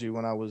just told you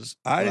when I was.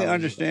 I didn't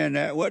understand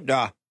that. What,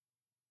 Doc?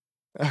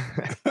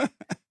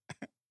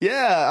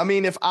 Yeah, I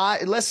mean,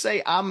 let's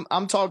say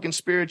I'm talking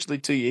spiritually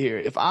to you here.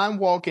 If I'm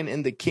walking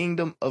in the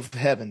kingdom of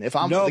heaven, if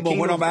I'm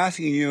what I'm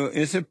asking you,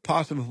 is it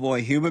possible for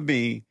a human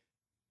being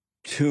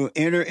to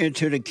enter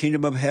into the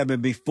kingdom of heaven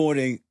before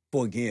they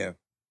forgive?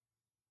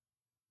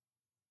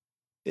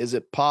 Is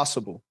it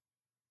possible?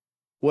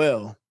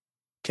 Well,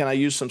 can I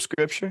use some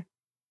scripture?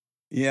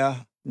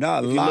 Yeah,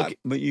 not a lot,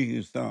 but you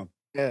use some.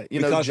 Yeah,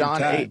 Because of John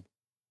time. 8.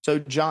 So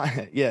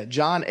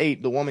John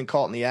 8, the woman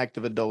caught in the act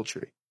of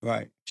adultery.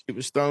 Right. She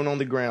was thrown on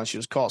the ground. She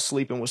was caught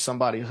sleeping with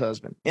somebody's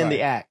husband. In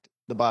the act,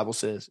 the Bible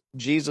says,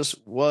 Jesus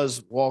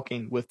was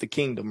walking with the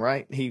kingdom,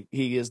 right?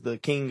 He is the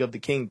king of the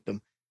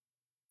kingdom.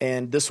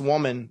 And this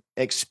woman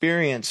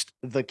experienced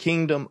the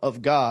kingdom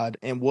of God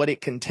and what it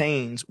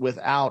contains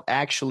without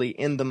actually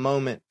in the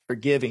moment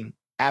forgiving.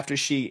 After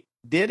she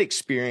did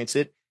experience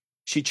it,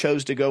 she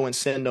chose to go and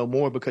sin no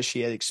more because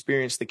she had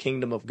experienced the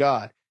kingdom of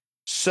God.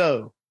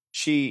 So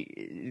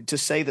to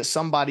say that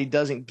somebody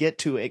doesn't get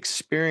to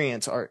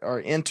experience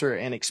or enter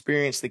and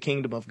experience the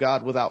kingdom of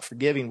God without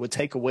forgiving would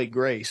take away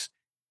grace.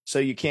 So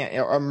you can't,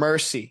 or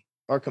mercy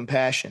or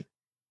compassion.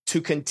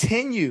 To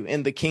continue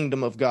in the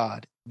kingdom of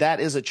God, that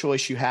is a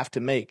choice you have to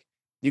make.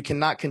 You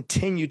cannot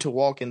continue to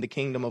walk in the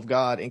kingdom of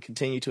God and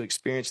continue to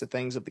experience the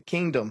things of the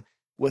kingdom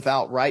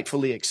without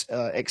rightfully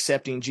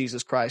accepting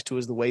Jesus Christ, who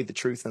is the way, the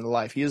truth, and the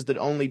life. He is the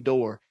only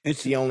door.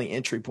 It's the only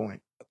entry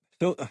point.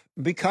 So,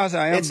 because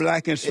I am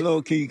black and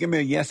slow, can you give me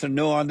a yes or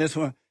no on this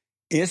one?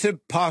 Is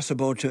it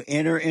possible to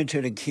enter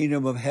into the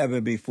kingdom of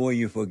heaven before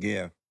you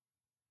forgive?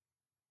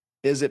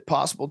 Is it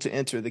possible to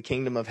enter the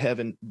kingdom of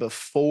heaven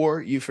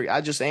before you forgive?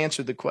 I just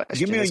answered the question.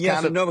 Give me a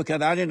yes or no,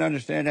 because I didn't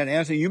understand that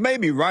answer. You may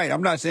be right.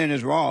 I'm not saying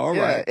it's wrong. All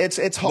right. It's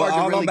hard but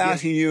to all really I'm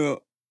asking you,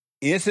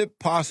 is it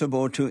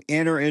possible to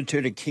enter into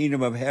the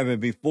kingdom of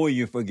heaven before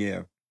you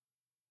forgive?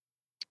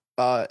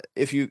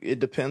 It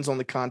depends on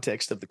the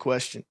context of the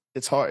question.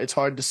 It's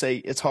hard to say.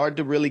 It's hard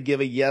to really give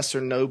a yes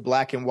or no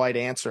black and white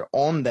answer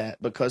on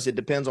that, because it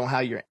depends on how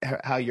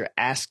you're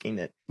asking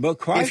it. But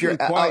Christ,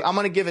 I'm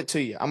going to give it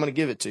to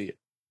you.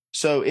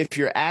 So if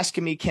you're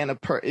asking me,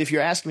 if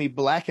you're asking me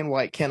black and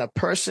white, can a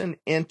person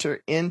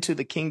enter into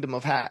the kingdom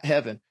of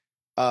heaven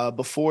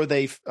before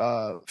they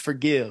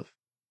forgive?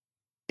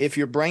 If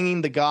you're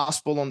bringing the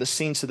gospel on the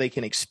scene so they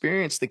can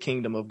experience the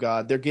kingdom of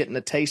God, they're getting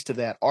a taste of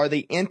that. Are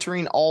they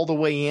entering all the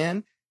way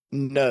in?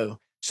 No.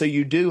 So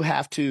you do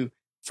have to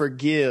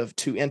forgive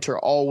to enter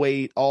all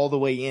the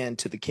way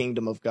into the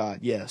kingdom of God.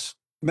 Yes.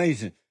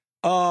 Amazing.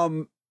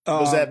 Was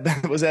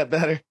that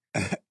better?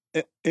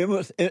 It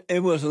was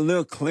a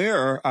little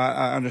clearer.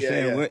 I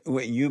understand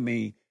what you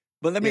mean.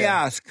 But let me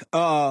ask,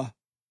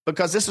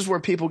 because this is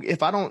where people,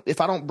 if I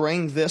don't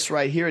bring this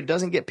right here, it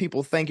doesn't get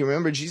people thinking.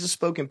 Remember, Jesus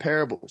spoke in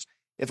parables.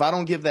 If I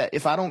don't give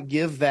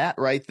that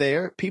right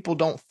there, people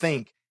don't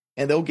think.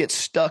 and they'll get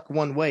stuck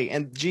one way.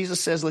 And Jesus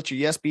says, let your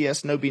yes be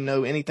yes, no be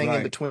no. Anything in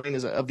Right. between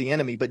is of the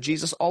enemy. But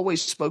Jesus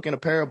always spoke in a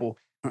parable,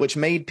 which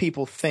made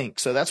people think.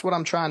 So that's what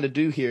I'm trying to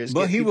do here is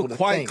But get he people was to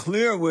quite think.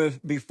 clear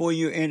with, before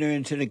you enter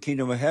into the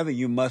kingdom of heaven,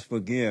 you must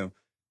forgive.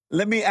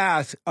 Let me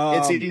ask.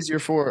 It's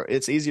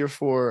easier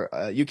for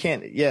you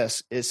can't.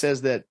 Yes, it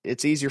says that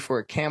it's easier for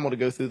a camel to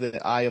go through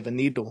the eye of a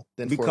needle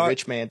than for a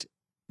rich man.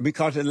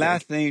 Because the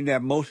last thing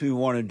that most people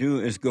want to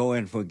do is go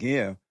and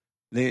forgive.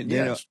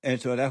 Yes.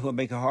 And so that's what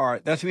makes it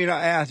hard. That's what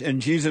I asked.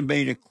 And Jesus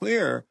made it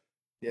clear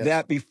Yes.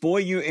 that before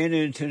you enter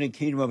into the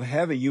kingdom of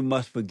heaven, you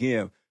must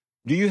forgive.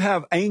 Do you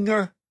have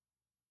anger?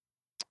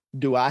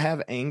 Do I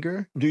have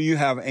anger? Do you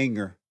have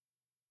anger?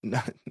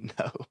 No,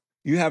 no.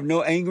 You have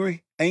no anger?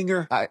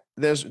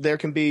 There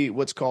can be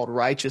what's called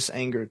righteous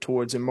anger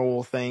towards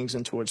immoral things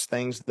and towards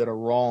things that are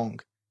wrong.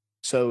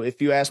 So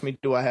if you ask me,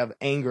 do I have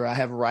anger? I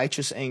have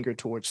righteous anger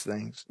towards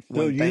things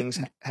when things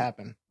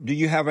happen. Do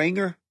you have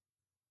anger?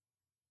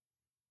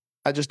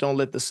 I just don't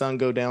let the sun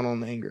go down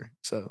on anger.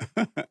 So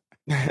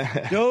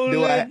Don't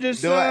let the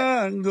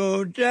sun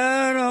go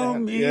down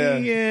on me.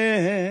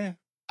 Yeah.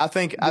 I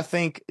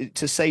think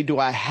to say, do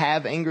I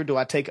have anger? Do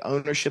I take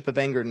ownership of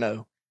anger?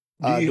 No.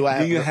 Do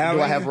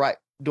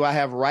I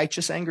have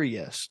righteous anger?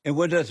 Yes. And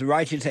what does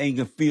righteous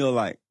anger feel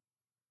like?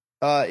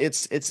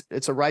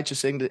 It's a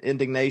righteous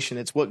indignation.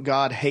 It's what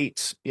God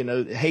hates.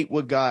 Hate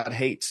what God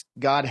hates.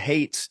 God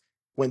hates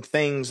when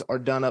things are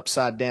done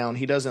upside down.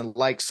 He doesn't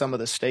like some of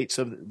the states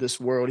of this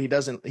world.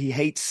 He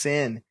hates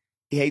sin.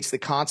 He hates the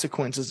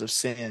consequences of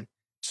sin.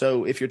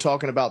 So if you're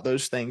talking about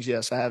those things,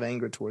 yes, I have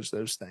anger towards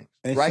those things.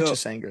 And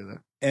righteous anger, though.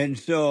 And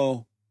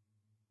so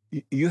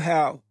you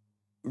have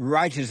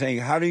righteous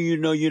anger. How do you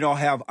know you don't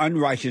have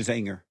unrighteous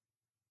anger?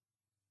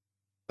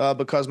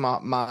 Because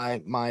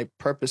my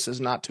purpose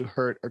is not to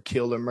hurt or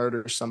kill or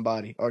murder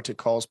somebody or to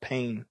cause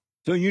pain.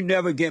 So you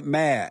never get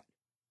mad?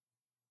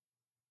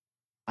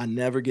 I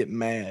never get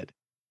mad.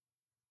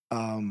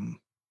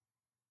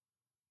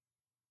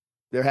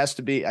 There has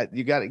to be,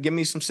 you got to give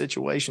me some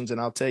situations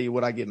and I'll tell you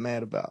what I get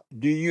mad about.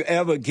 Do you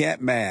ever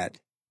get mad?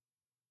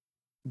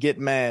 Get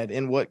mad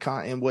in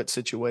what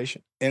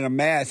situation? In a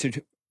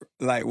mad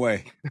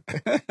way.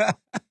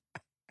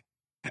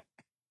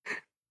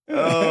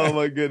 Oh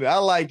my goodness. I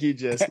like you,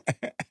 Jesse.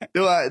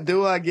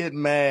 Do I get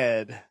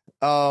mad?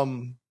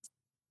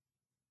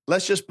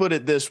 Let's just put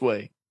it this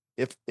way.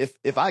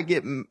 If I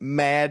get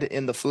mad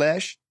in the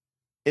flesh,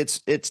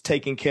 it's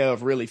taken care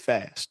of really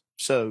fast.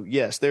 So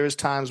yes, there is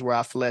times where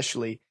I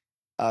fleshly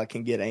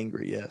can get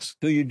angry. Yes.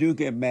 So you do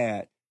get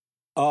mad.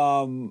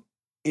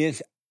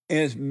 Is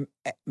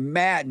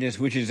madness,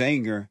 which is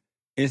anger,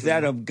 is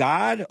that of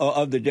God or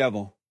of the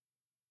devil?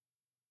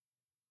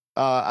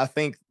 I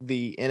think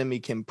the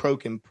enemy can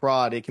poke and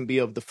prod. It can be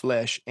of the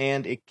flesh,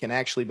 and it can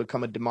actually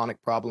become a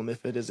demonic problem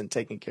if it isn't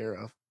taken care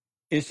of.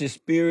 Is the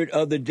spirit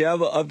of the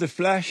devil of the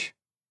flesh?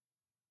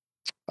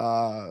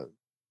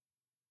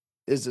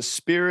 Is the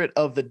spirit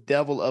of the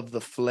devil of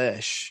the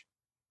flesh?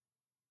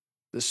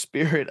 The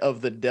spirit of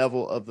the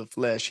devil of the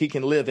flesh. He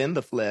can live in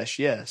the flesh,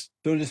 yes.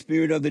 So the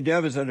spirit of the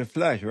devil is of the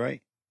flesh,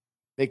 right?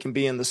 It can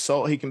be in the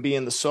soul. He can be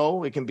in the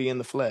soul. It can be in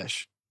the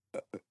flesh.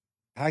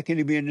 How can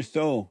he be in the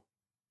soul?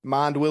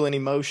 Mind, will, and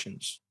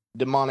emotions.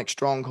 Demonic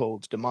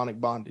strongholds, demonic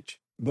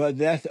bondage. But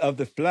that's of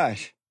the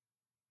flesh.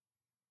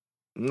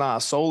 Nah,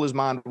 soul is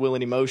mind, will,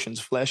 and emotions.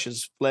 Flesh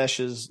is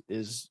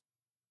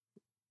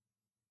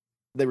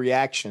the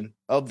reaction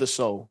of the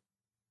soul.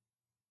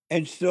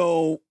 And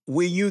so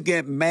when you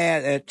get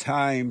mad at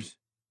times,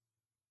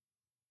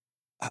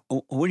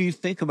 what do you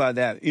think about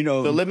that?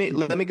 So let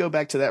me go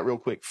back to that real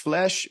quick.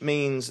 Flesh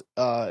means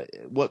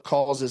what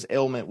causes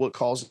ailment, what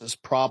causes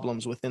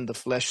problems within the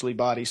fleshly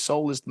body.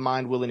 Soul is the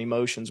mind, will, and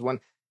emotions. When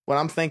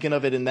I'm thinking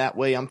of it in that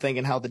way, I'm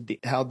thinking how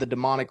the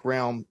demonic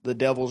realm, the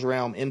devil's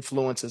realm,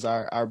 influences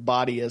our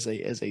body as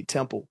a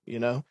temple.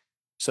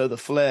 So the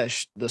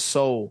flesh, the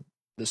soul,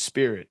 the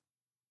spirit.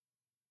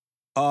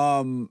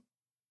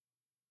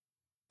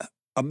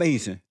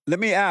 Amazing. Let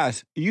me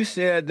ask. You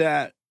said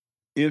that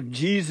if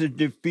Jesus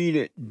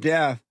defeated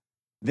death,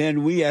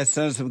 then we as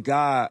sons of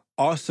God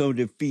also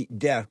defeat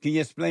death. Can you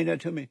explain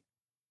that to me?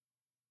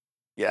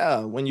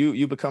 Yeah, when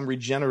you become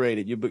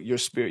regenerated, your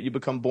spirit, you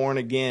become born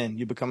again,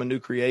 you become a new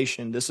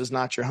creation. This is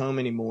not your home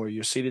anymore.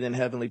 You're seated in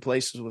heavenly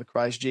places with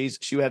Christ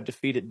Jesus. You have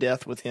defeated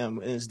death with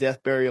him in his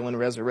death, burial, and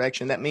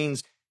resurrection. That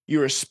means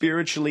you are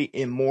spiritually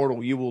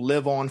immortal. You will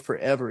live on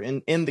forever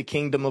in the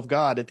kingdom of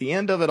God. At the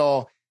end of it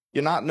all,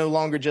 you're no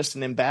longer just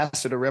an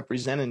ambassador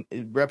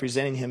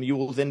representing him. You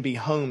will then be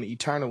home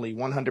eternally,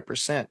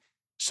 100%.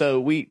 So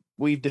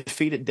we've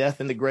defeated death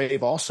in the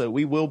grave also.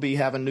 We will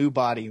have a new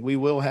body. We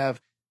will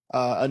have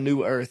a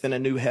new earth and a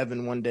new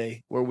heaven one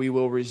day where we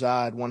will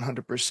reside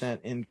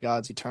 100% in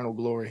God's eternal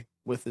glory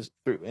with his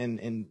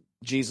and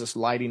Jesus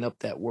lighting up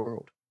that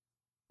world.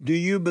 Do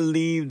you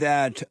believe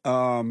that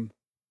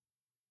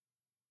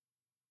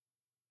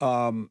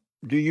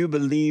do you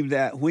believe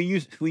that when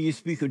you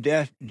speak of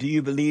death, do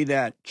you believe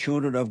that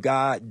children of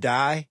God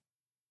die?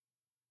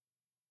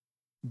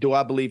 Do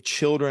I believe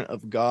children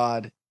of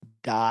God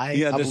die.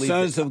 Yeah, I the believe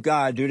sons that, of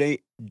God, do they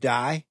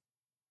die?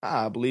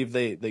 I believe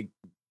they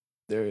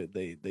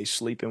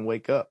sleep and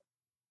wake up.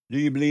 Do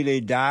you believe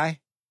they die?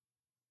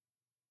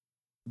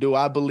 Do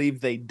I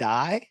believe they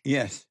die?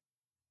 Yes.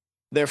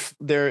 Their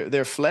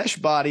flesh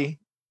body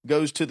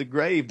goes to the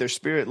grave. Their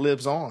spirit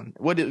lives on.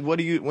 What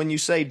do you, when you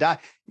say die?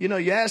 You know,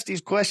 you ask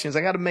these questions.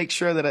 I got to make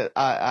sure that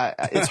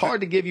it's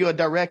hard to give you a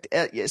direct.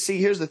 See,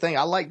 here's the thing.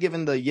 I like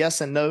giving the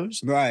yes and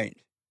no's, Right.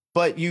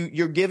 but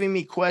you're giving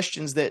me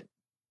questions that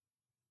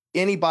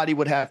anybody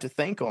would have to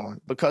think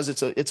on, because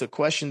it's a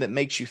question that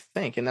makes you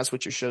think, and that's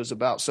what your show's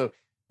about. So,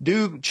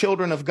 do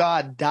children of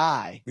God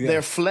die? Yeah.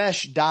 Their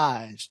flesh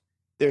dies.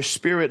 Their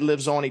spirit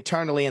lives on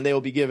eternally, and they will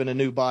be given a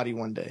new body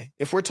one day.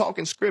 If we're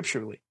talking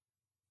scripturally.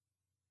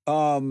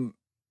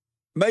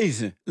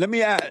 Amazing. Let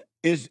me ask,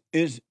 is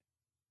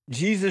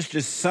Jesus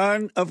the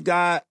Son of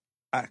God?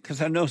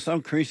 Because I know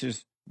some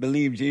Christians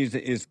believe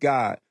Jesus is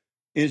God.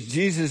 Is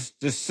Jesus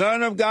the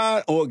Son of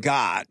God or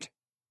God?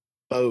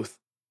 Both.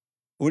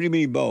 What do you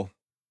mean both?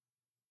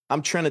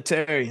 I'm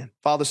Trinitarian.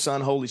 Father,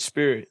 Son, Holy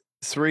Spirit.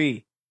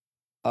 Three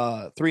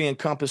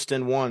encompassed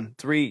in one.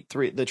 Three,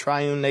 the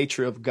triune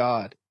nature of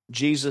God.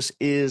 Jesus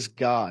is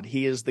God.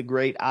 He is the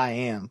great I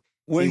am.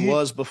 He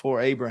was before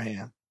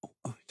Abraham.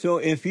 So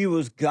if he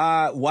was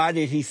God, why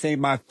did he say,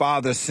 my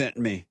Father sent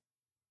me?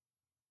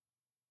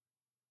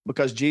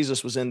 Because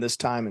Jesus was in this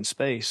time and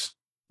space.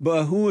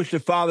 But who is the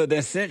Father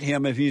that sent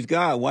him if he's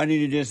God? Why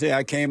didn't he just say,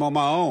 I came on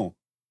my own?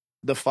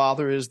 The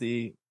Father is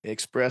the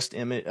expressed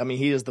image. I mean,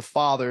 he is the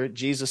Father.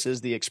 Jesus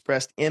is the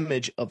expressed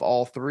image of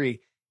all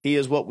three. He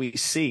is what we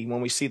see.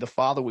 When we see the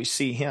Father, we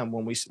see him.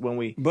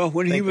 But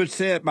when he was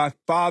said, my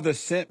Father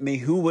sent me,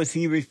 who was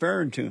he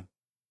referring to?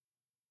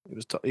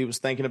 He was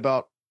thinking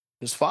about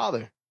his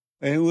Father.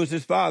 And who was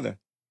his Father?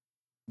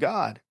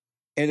 God.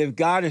 And if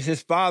God is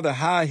his Father,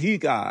 how is he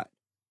God?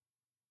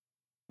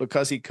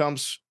 Because he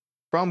comes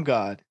from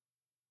God,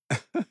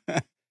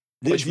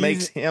 which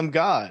makes him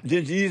God.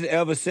 Did Jesus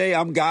ever say,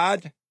 I'm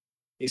God?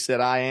 He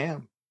said, I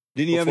am.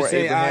 Did he ever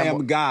say, I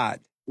am God?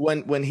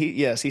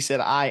 He said,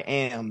 I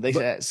am. They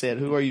said,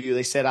 who are you?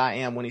 They said, I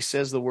am. When he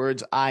says the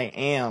words, I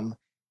am,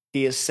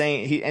 he is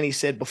saying, he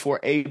said, before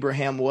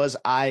Abraham was,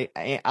 I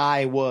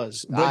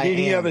was. But did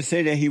he ever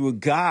say that he was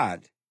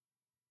God?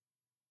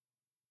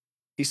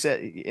 He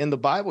said in the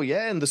Bible,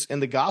 in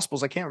the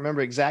Gospels, I can't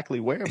remember exactly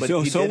where, but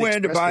so somewhere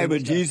in the Bible,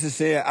 Jesus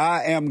said,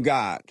 I am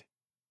God.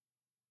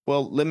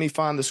 Well, let me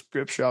find the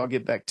scripture. I'll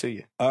get back to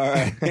you. All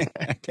right.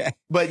 Okay.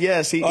 But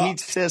yes, he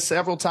says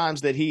several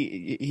times that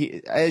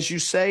he, as you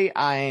say,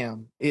 I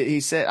am.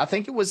 He said, I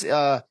think it was,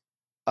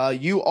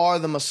 you are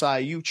the Messiah.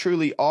 You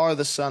truly are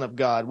the Son of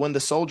God. When the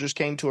soldiers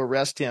came to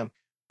arrest him,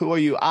 who are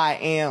you? I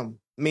am,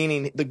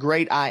 meaning the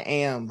great I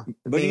am.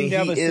 But he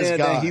never said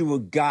that he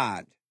was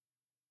God.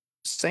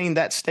 Saying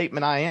that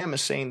statement, I am,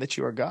 is saying that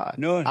you are God.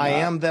 No, it's I not.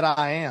 am that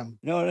I am.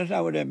 No, that's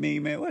not what that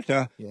means, man. What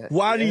the? Yeah.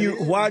 Why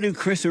do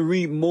Christians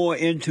read more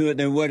into it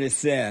than what it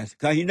says?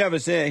 Because he never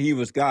said he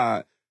was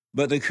God,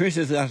 but the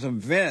Christians are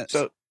convinced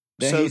that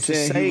he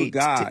said he was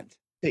God.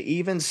 To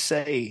even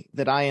say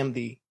that I am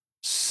the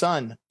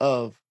Son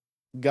of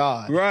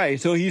God.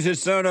 Right, so he's the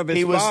son of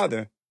his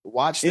Father.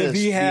 Watch this. If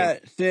he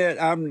had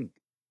said,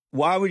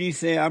 why would he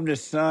say I'm the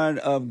Son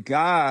of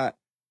God?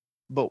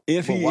 But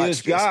if he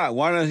is God,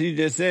 why doesn't he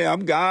just say,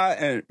 I'm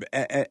God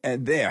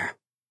and there?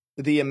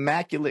 The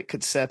Immaculate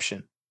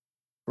Conception,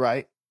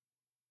 right?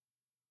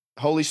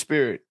 Holy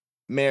Spirit,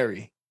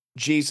 Mary,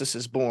 Jesus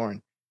is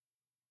born.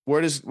 Where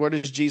does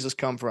Jesus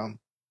come from?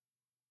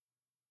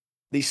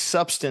 The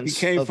substance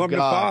he came of from God.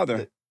 The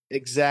Father.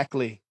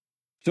 Exactly.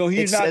 So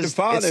he's not the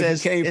Father. He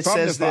came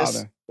from the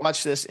Father.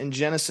 Watch this. In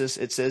Genesis,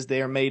 it says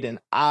they are made in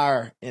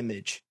our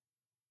image.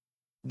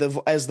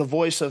 As the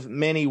voice of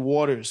many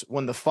waters,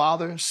 when the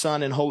Father,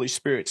 Son, and Holy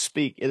Spirit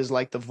speak, it is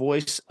like the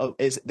voice of,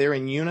 they're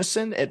in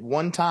unison at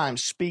one time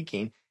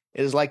speaking.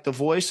 It is like the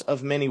voice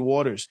of many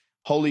waters.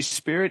 Holy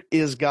Spirit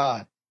is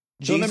God.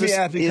 So Jesus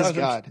is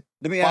God.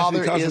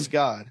 Father is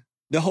God.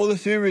 The Holy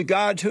Spirit is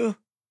God too?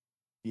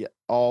 Yeah,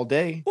 all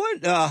day.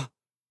 What?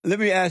 Let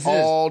me ask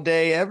this. All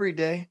day, every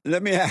day.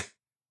 Let me ask.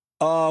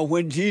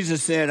 When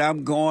Jesus said,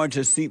 I'm going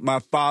to seek my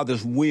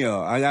Father's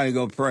will, I got to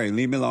go pray.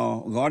 Leave me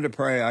alone. I'm going to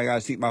pray. I got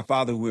to seek my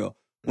Father's will.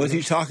 Was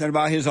he talking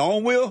about his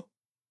own will?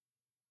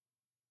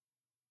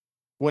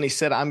 When he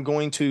said, I'm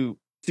going to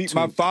seek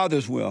my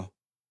Father's will.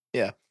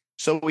 Yeah.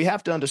 So we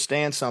have to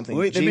understand something.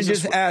 Wait, let me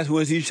just ask,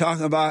 was he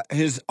talking about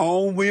his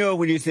own will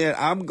when he said,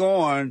 I'm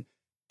going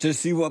to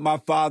see what my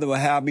Father will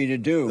have me to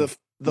do?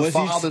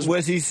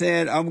 Was he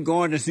saying, I'm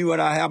going to see what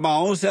I have my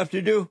own self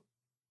to do?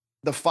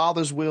 The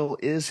Father's will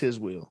is his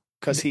will.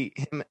 Because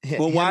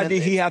why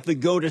did he have to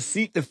go to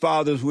seek the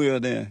Father's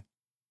will then?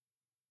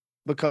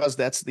 Because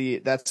that's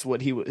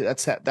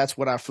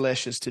what our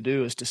flesh is to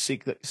do, is to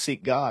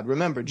seek God.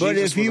 Remember, Jesus. But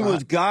if he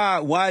was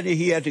God, why did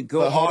he have to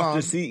go off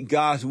to seek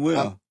God's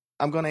will?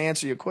 I'm going to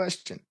answer your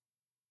question.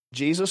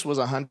 Jesus was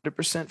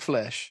 100%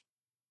 flesh,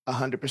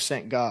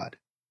 100% God.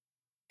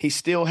 he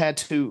still had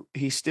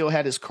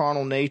his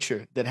carnal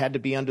nature that had to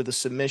be under the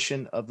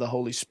submission of the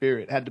Holy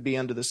Spirit, had to be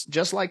under this,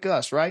 just like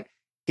us, right?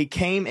 He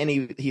came and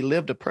he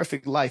lived a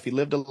perfect life. He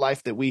lived a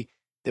life that we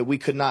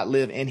could not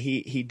live, and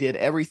he did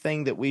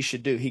everything that we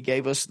should do. He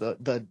gave us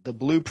the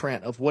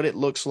blueprint of what it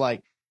looks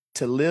like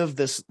to live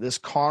this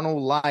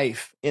carnal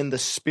life in the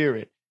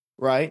Spirit,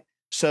 right?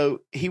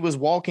 So he was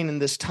walking in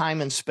this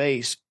time and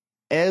space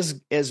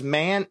as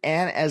man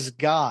and as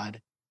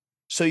God.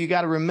 So you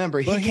got to remember,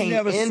 he came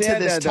into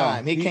this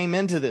time. He came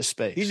into this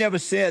space. He never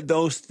said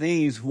those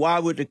things. Why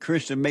would the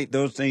Christian make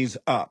those things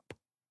up?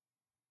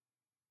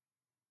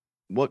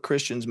 What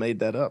Christians made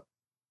that up?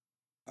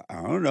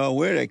 I don't know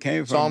where they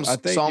came from.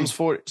 Psalms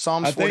 42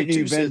 the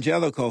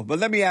evangelical. But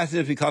let me ask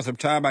this because of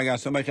time. I got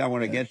so much I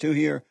want to get to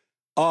here.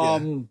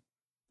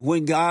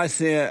 When God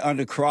said on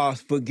the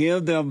cross,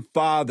 forgive them,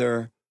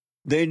 Father,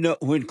 they know.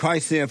 When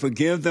Christ said,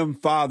 forgive them,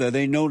 Father,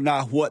 they know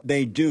not what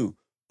they do.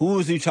 Who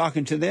was he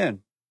talking to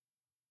then?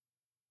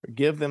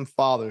 Forgive them,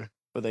 Father,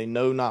 for they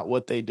know not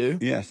what they do.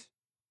 Yes.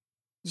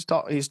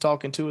 He's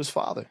talking to his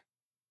Father.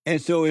 And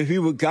so if he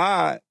were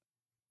God,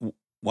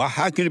 well,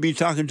 how can he be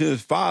talking to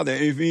his Father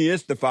if he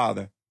is the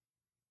Father?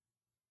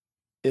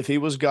 If he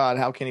was God,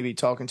 how can he be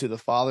talking to the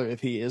Father if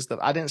he is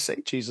I didn't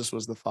say Jesus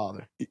was the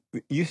Father.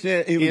 You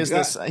said he is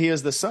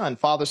the Son,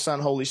 Father, Son,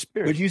 Holy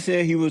Spirit. But you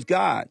said he was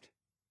God.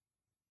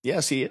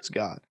 Yes, he is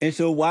God. And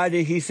so why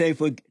did he say,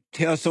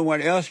 tell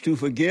someone else to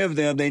forgive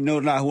them? They know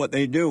not what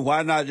they do.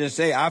 Why not just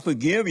say, I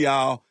forgive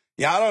y'all.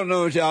 Y'all don't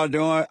know what y'all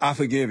doing. I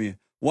forgive you.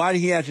 Why did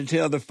he have to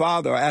tell the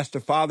Father or ask the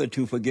Father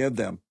to forgive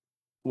them?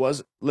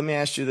 Let me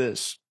ask you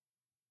this.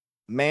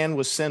 Man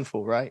was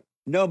sinful, right?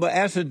 No, but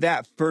answer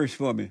that first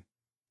for me.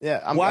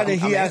 Yeah. Why did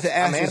he have to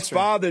ask his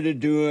Father to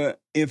do it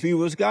if he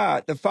was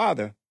God, the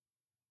Father?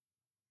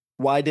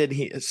 Why did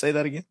he say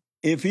that again?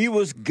 If he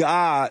was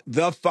God,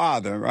 the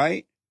Father,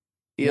 right?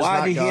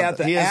 Why did he have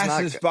to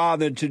ask his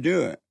Father to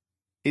do it?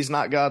 He's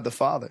not God the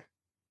Father.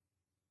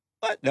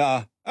 What?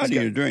 I need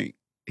a drink.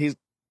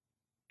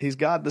 He's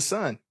God the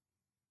Son.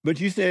 But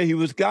you said he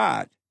was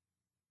God.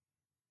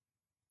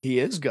 He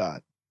is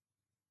God.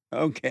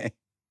 Okay.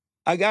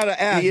 I got to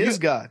ask. He is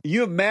God.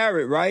 You're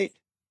married, right?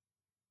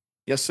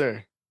 Yes,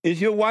 sir. Is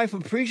your wife a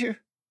preacher?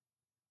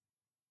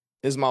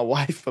 Is my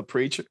wife a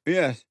preacher?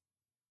 Yes.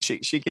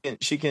 She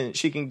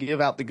can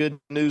give out the good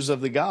news of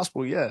the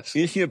gospel, yes.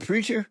 Is she a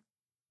preacher?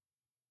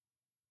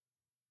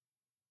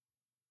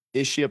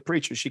 Is she a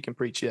preacher? She can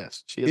preach,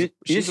 yes. Is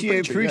she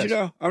a preacher yes.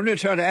 though? I'm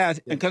just trying to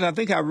ask, because I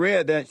think I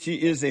read that she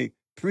is a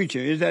preacher.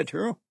 Is that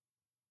true?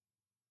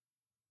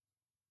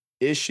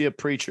 Is she a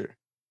preacher?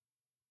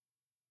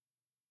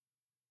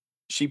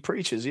 She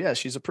preaches, yes,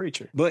 she's a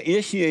preacher. But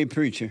is she a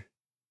preacher?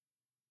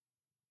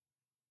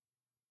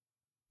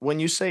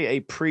 When you say a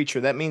preacher,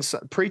 that means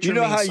preacher. You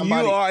know means how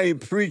somebody, you are a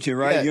preacher,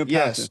 right? Yeah, You're a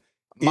pastor.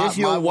 Yes. Is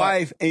your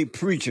wife a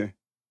preacher?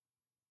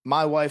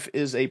 My wife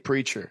is a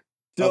preacher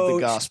of the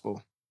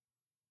gospel.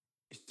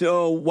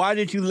 So why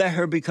did you let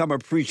her become a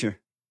preacher?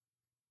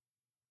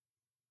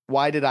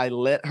 Why did I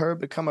let her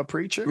become a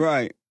preacher?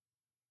 Right.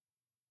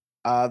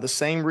 The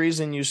same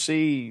reason you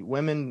see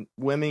women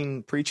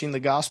preaching the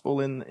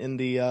gospel in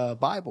the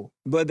Bible.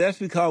 But that's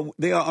because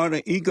they are on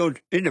an ego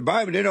in the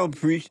Bible. They don't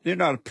preach. They're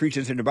not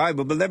preachers in the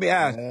Bible. But let me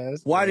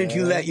ask, why did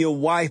you let your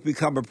wife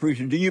become a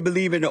preacher? Do you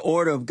believe in the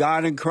order of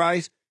God and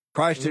Christ?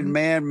 Christ and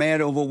man,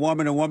 man over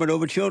woman, and woman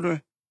over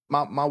children?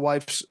 My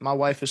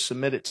wife is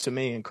submitted to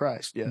me in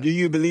Christ. Yeah. Do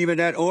you believe in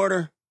that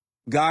order?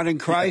 God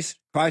and Christ,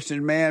 Christ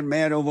and man,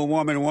 man over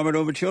woman, and woman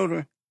over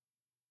children?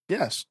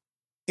 Yes.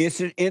 It's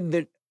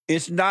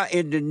not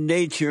in the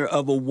nature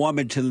of a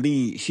woman to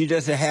lead. She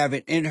doesn't have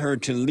it in her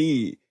to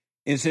lead.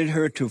 It's in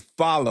her to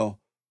follow.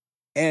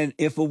 And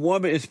if a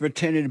woman is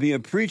pretending to be a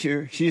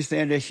preacher, she's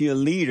saying that she's a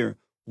leader.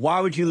 Why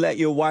would you let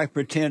your wife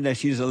pretend that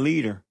she's a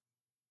leader?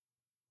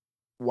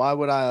 Why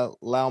would I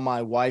allow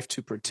my wife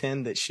to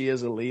pretend that she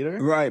is a leader?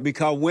 Right,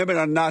 because women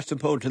are not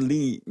supposed to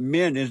lead.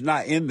 Men is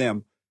not in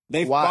them.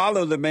 They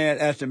follow the man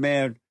as the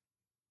man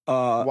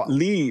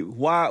lead.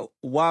 Why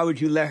would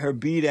you let her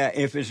be that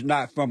if it's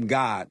not from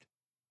God?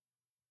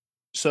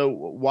 So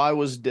why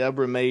was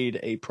Deborah made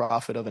a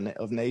prophet of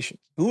nations?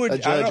 A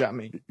judge, I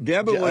mean.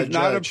 Deborah was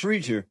not a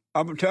preacher.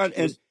 I'm trying,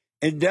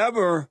 and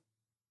Deborah.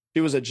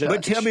 She was a judge.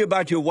 But tell me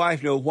about your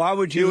wife, though. Why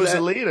would you? She was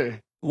a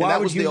leader. Why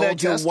would you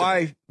let your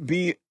wife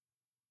be?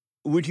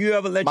 Would you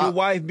ever let your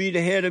wife be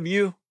the head of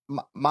you?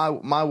 My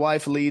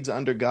wife leads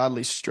under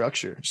godly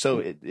structure.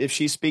 So if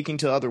she's speaking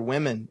to other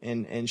women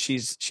and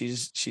she's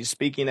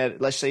speaking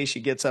at, let's say she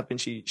gets up and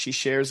she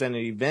shares at an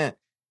event,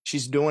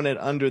 she's doing it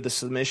under the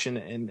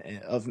submission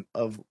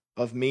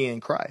of me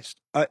and Christ.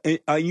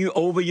 Are you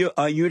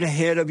the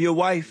head of your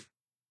wife?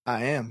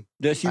 I am.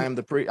 I'm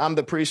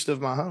the priest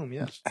of my home.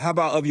 Yes. How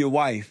about of your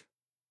wife?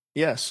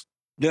 Yes.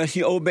 Does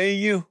she obey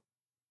you?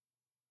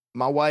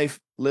 My wife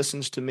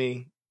listens to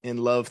me in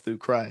love through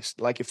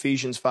Christ, like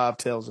Ephesians 5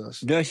 tells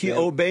us. Does she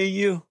obey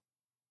you?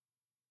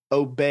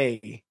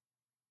 Obey.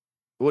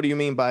 What do you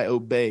mean by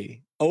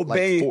obey?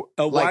 Obey.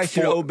 A wife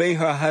should obey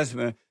her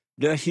husband.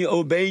 Does she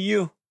obey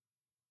you?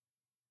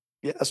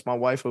 Yes, my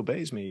wife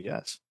obeys me.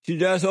 Yes. She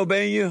does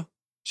obey you?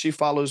 She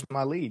follows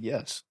my lead.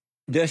 Yes.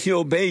 Does she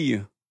obey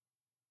you?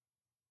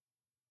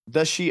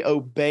 Does she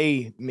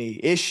obey me?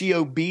 Is she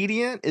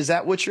obedient? Is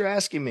that what you're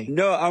asking me?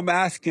 No, I'm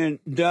asking,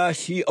 does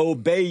she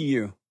obey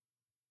you?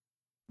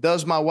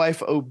 Does my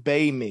wife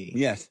obey me?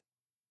 Yes.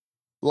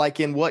 Like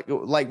in what?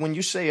 Like when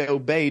you say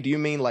obey, do you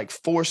mean like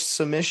forced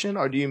submission,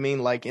 or do you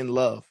mean like in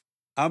love?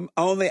 I'm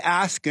only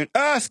asking,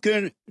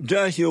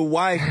 does your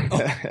wife...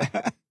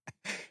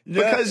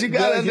 Because you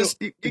gotta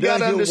understand.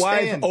 Does your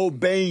wife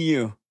obey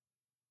you?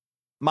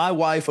 My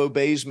wife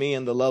obeys me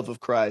in the love of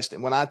Christ,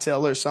 and when I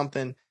tell her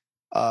something,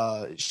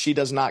 she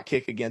does not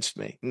kick against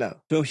me. No.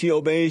 So she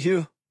obeys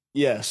you?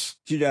 Yes.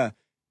 She does.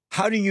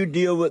 How do you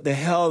deal with the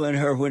hell in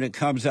her when it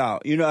comes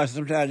out? You know,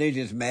 sometimes they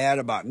just mad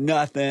about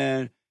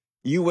nothing.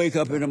 You wake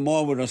up in the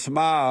morning with a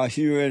smile.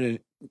 She ready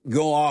to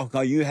go off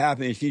because you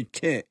happy and she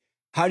ticked.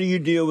 How do you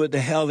deal with the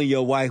hell of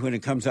your wife when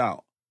it comes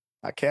out?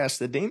 I cast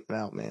the demon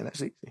out, man.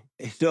 That's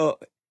easy. So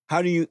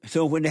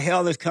so when the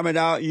hell is coming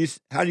out,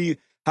 how do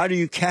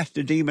you cast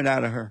the demon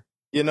out of her?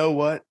 You know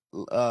what?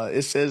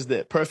 It says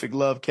that perfect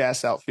love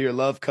casts out fear.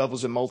 Love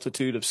covers a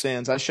multitude of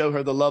sins. I show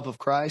her the love of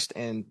Christ,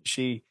 and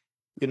she,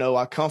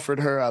 I comfort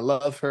her. I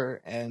love her,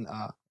 and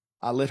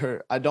I let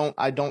her. I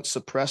don't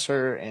suppress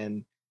her.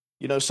 And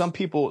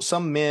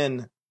some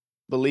men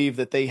believe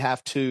that they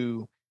have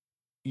to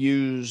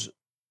use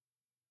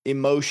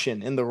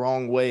emotion in the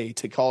wrong way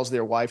to cause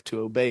their wife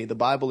to obey. The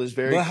Bible is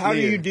very clear. But how do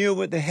you deal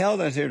with the hell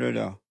that's in her,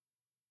 though?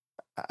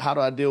 How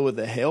do I deal with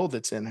the hell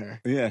that's in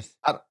her? Yes.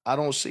 I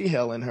don't see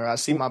hell in her. I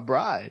see my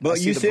bride. But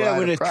you said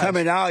when it's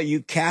coming out,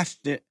 you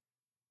cast it.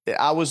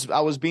 I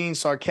was being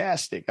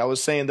sarcastic. I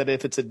was saying that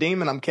if it's a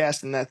demon, I'm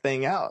casting that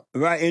thing out.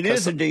 Right. It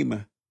is a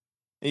demon.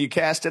 And you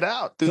cast it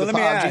out through the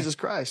power of Jesus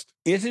Christ.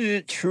 Isn't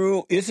it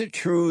true? Is it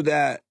true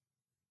that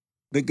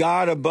the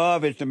God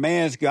above is the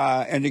man's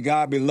God and the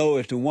God below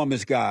is the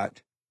woman's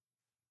God?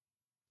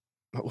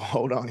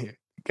 Hold on here.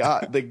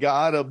 The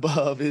God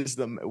above is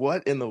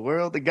what in the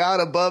world? The God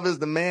above is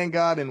the man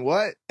God and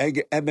what?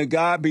 And the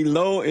God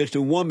below is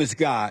the woman's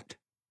God.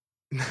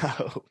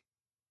 No.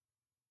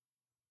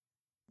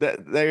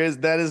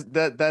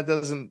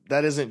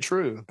 That isn't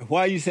true.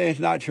 Why are you saying it's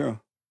not true?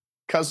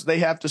 Because they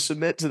have to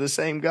submit to the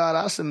same God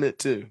I submit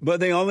to. But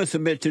they only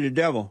submit to the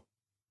devil.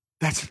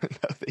 No,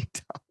 they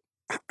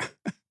don't.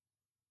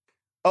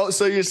 Oh,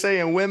 so you're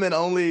saying women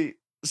only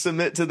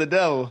submit to the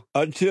devil?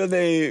 Until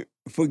they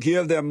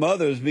forgive their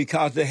mothers,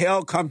 because the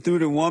hell come through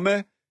the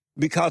woman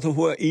because of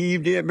what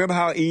Eve did. Remember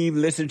how Eve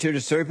listened to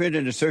the serpent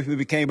and the serpent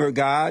became her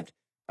God?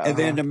 And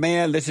then the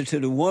man listened to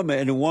the woman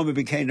and the woman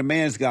became the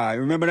man's God.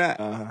 Remember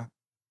that?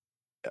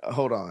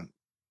 Hold on.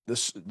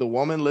 The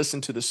woman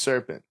listened to the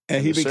serpent.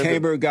 And he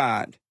became her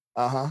God.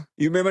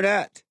 You remember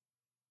that?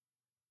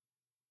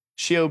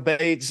 She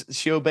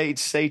obeyed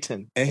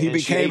Satan. And he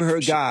became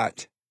her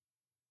God.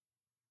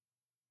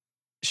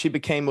 She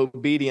became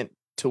obedient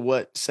to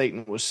what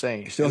Satan was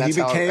saying. So he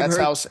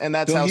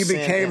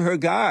became her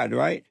God,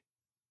 right?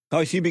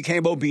 Because she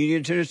became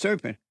obedient to the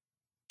serpent.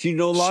 She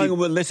no longer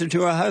would listen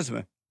to her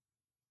husband.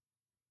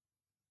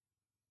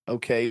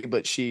 Okay,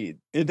 but is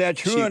that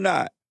true or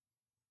not?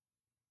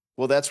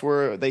 Well, that's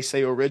where they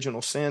say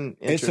original sin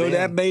entered and so in.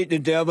 that made the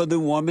devil the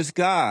woman's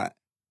God.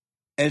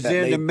 And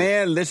then the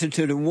man listened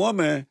to the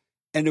woman,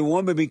 and the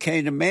woman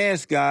became the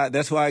man's God.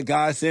 That's why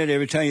God said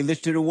every time you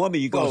listen to the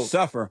woman, you're going to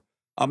suffer.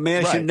 A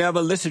man should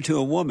never listen to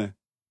a woman.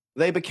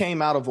 They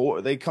became out of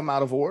order. They come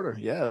out of order.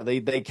 Yeah,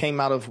 they came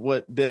out of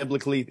what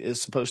biblically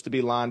is supposed to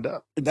be lined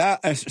up.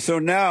 So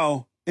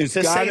now is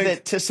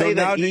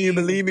God. Do you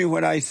believe me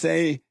when I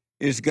say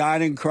is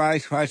God in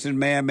Christ? Christ is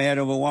man, man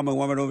over woman,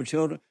 woman over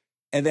children,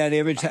 and that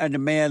every time the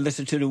man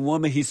listens to the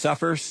woman, he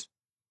suffers.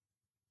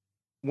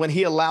 When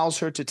he allows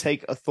her to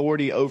take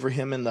authority over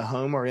him in the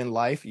home or in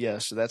life,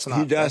 yes, that's not.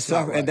 He does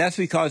suffer, and that's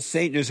because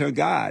Satan is her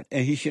God,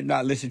 and he should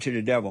not listen to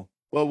the devil.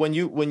 Well, when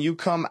you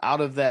come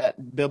out of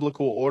that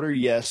biblical order,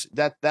 yes,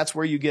 that's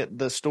where you get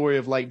the story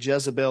of like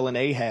Jezebel and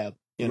Ahab.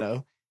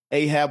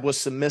 Ahab was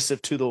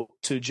submissive to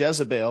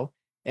Jezebel,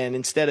 and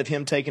instead of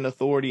him taking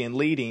authority and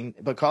leading,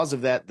 because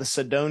of that, the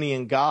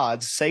Sidonian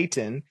gods,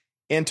 Satan,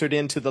 entered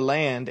into the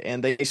land,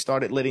 and they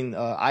started letting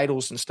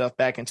idols and stuff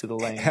back into the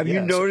land. Have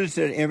you noticed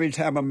that every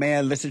time a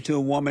man listens to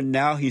a woman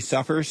now, he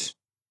suffers?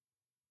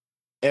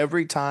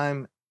 Every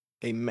time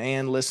a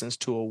man listens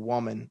to a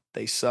woman,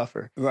 they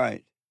suffer.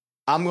 Right.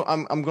 I'm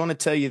going to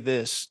tell you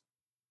this: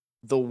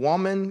 the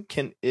woman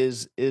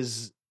is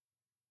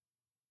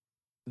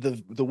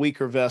the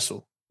weaker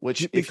vessel,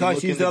 which because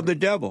she's of the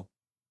devil.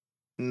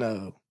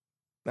 No,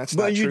 that's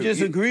not true. But you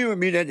disagree with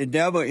me that the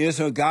devil is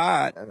her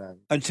God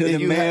until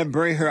the man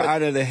bring her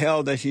out of the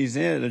hell that she's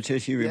in until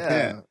she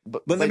repents.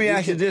 But let me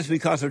ask you this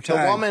because of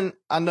time. The woman,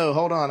 I know.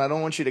 Hold on, I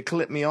don't want you to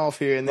clip me off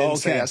here and then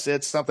say I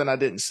said something I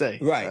didn't say.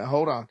 Right.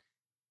 Hold on.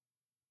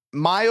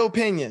 My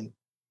opinion.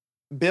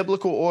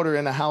 Biblical order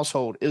in a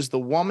household is the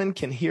woman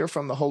can hear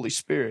from the Holy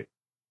Spirit.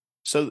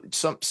 So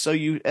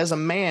you, as a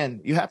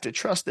man, you have to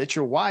trust that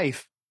your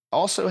wife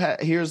also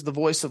hears the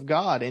voice of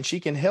God, and she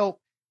can help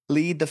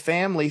lead the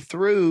family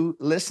through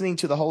listening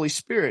to the Holy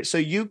Spirit. So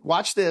you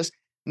watch this,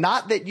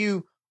 not that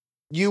you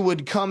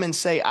would come and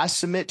say, I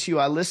submit to you,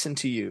 I listen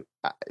to you.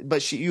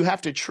 But you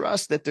have to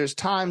trust that there's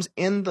times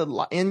in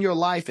your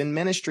life in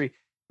ministry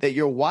that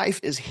your wife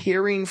is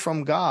hearing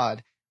from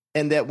God,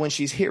 and that when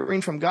she's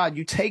hearing from God,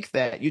 you take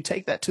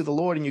that to the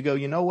Lord and you go,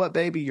 you know what,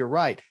 baby, you're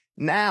right.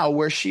 Now,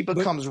 where she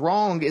becomes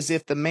wrong is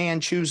if the man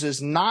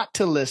chooses not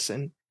to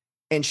listen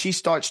and she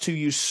starts to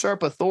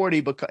usurp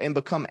authority and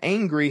become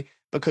angry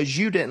because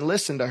you didn't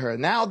listen to her.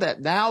 Now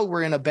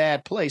we're in a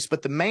bad place,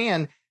 but the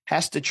man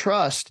has to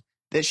trust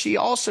that she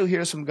also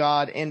hears from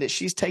God and that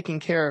she's taking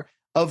care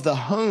of the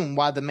home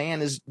while the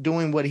man is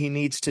doing what he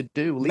needs to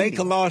do. Make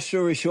a long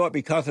story short,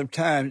 because of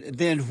time,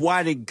 then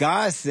why did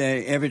God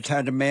say every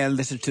time the man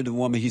listens to the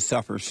woman, he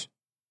suffers?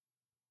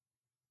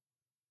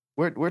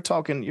 We're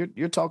talking.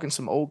 You're talking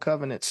some old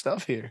covenant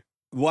stuff here.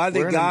 Why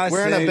did God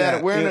say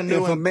that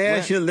if a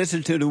man should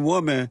listen to the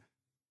woman,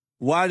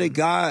 why did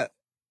God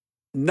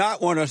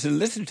not want us to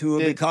listen to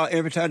her? Because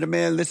every time the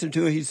man listens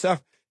to her, he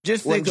suffers.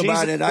 Just think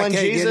about it.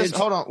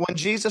 Hold on. When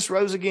Jesus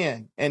rose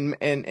again and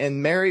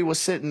Mary was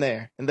sitting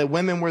there and the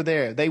women were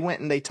there, they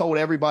went and they told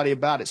everybody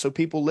about it. So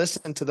people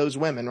listened to those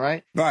women,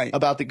 right? Right.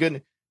 About the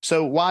goodness.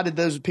 So why did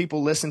those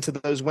people listen to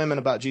those women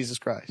about Jesus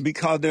Christ?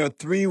 Because there are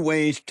three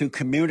ways to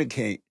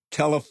communicate: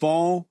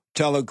 telephone,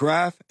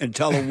 telegraph, and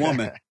tell a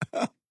woman.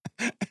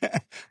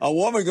 A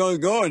woman going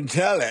to go and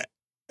tell it.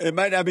 It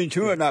might not be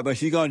true or not, but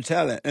she's going to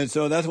tell it. And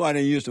so that's why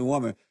they use the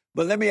woman.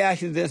 But let me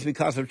ask you this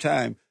because of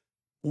time.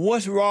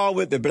 What's wrong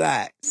with the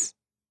blacks?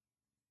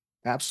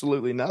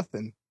 Absolutely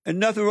nothing. And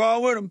nothing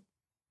wrong with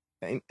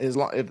them.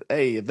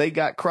 If they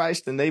got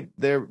Christ and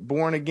they're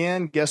born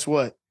again, guess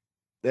what?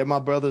 They're my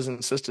brothers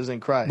and sisters in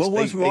Christ. But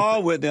what's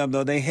wrong with them,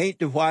 though? They hate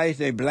the whites.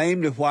 They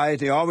blame the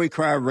whites. They always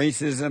cry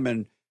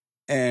racism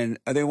and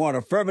they want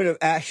affirmative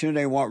action.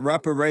 They want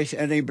reparation,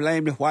 and they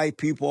blame the white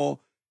people.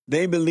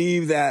 They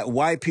believe that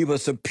white people are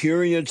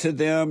superior to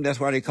them. That's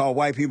why they call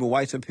white people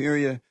white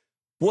superior.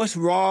 What's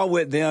wrong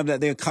with them that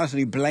they're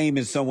constantly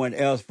blaming someone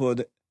else for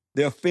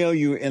their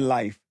failure in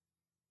life?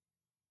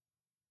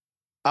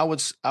 I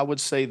would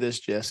say this,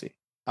 Jesse.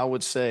 I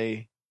would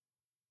say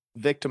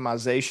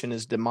victimization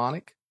is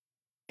demonic,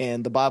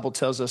 and the Bible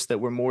tells us that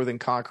we're more than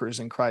conquerors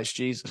in Christ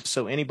Jesus.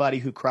 So anybody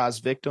who cries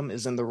victim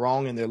is in the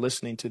wrong, and they're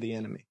listening to the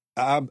enemy.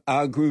 I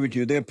agree with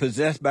you. They're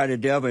possessed by the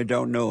devil and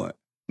don't know it.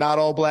 Not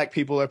all black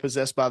people are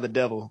possessed by the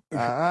devil.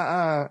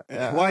 Why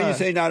do you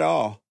say not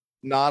all?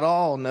 Not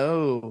all,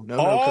 no.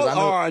 All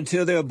are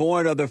until they're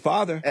born of their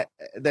father.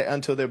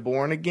 Until they're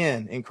born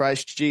again in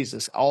Christ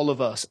Jesus. All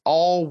of us,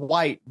 all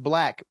white,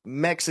 black,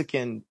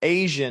 Mexican,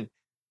 Asian,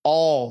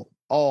 all.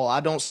 I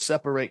don't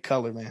separate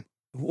color, man.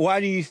 Why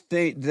do you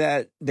think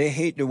that they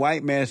hate the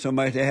white man so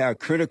much? They have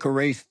critical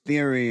race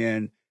theory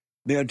and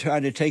they're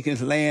trying to take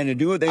his land and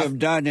do what they have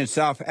done in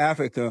South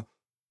Africa.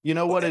 You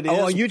know what it is?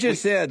 Oh, you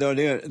just said, though,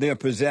 they're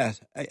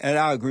possessed. And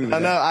I agree with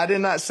that. No, I did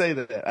not say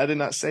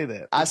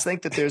that. I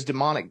think that there's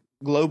demonic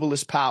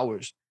globalist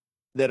powers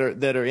that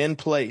are in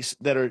place,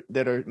 that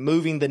are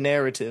moving the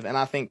narrative. And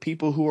I think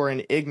people who are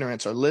in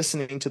ignorance are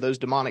listening to those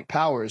demonic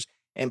powers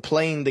and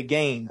playing the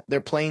game.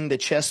 They're playing the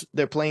chess.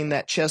 They're playing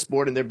that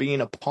chessboard, and they're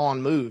being a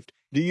pawn moved.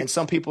 And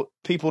some people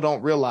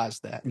don't realize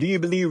that. Do you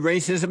believe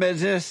racism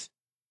exists?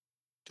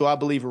 Do I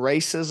believe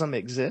racism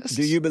exists?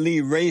 Do you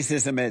believe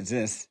racism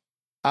exists?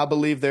 I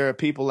believe there are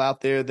people out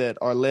there that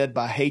are led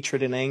by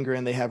hatred and anger,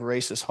 and they have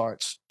racist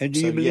hearts. And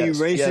do you believe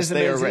racism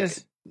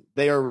exists?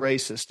 They are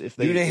racist.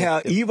 Do they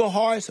have evil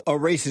hearts or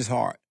racist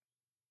hearts?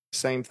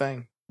 Same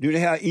thing. Do they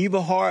have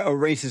evil heart or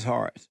racist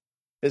hearts?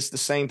 It's the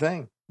same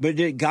thing. But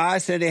did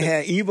God say they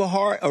had evil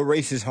heart or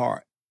racist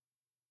heart?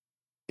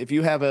 If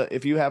you have a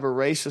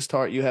racist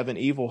heart, you have an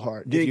evil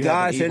heart. Did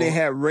God say they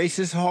had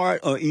racist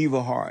heart or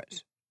evil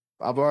hearts?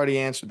 I've already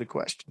answered the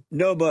question.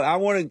 No, but I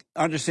want to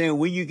understand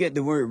where you get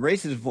the word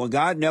racism from.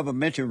 God never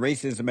mentioned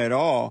racism at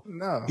all.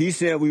 No. He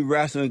said we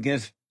wrestle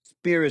against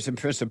spirits and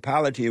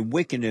principality and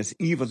wickedness,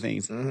 evil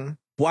things. Mm-hmm.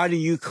 Why do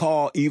you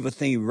call evil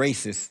thing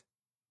racist?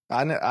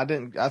 I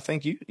didn't. I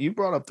think you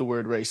brought up the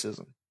word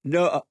racism.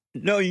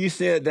 No, you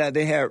said that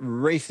they had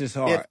racist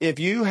heart. If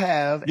you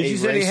have Did you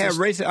say they had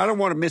racist? I don't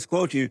want to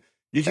misquote you.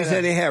 Did you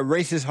say they had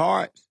racist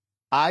hearts?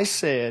 I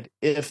said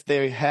if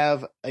they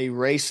have a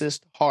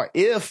racist heart,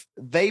 if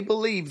they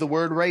believe the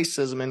word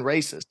racism and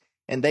racist,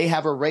 and they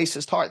have a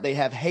racist heart, they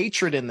have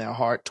hatred in their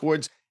heart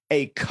towards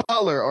a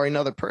color or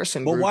another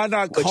person. But why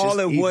not call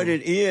it what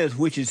it is,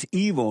 which is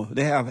evil?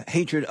 They have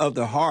hatred of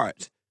the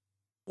heart.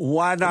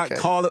 Why not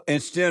call it,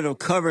 instead of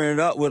covering it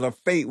up with a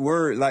fake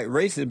word like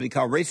racism,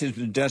 because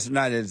racism does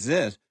not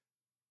exist.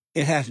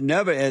 It has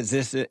never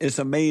existed. It's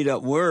a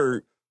made-up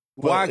word.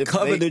 Why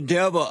cover the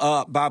devil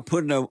up by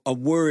putting a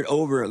word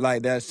over it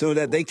like that so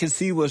that they can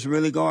see what's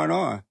really going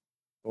on?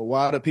 Well,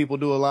 why do people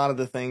do a lot of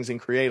the things and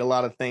create a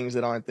lot of things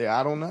that aren't there?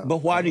 I don't know. But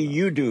why do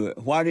you do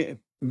it?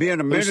 Being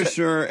a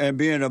minister and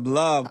being of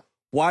love,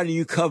 why do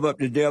you cover up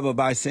the devil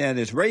by saying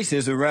it's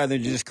racism rather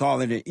than just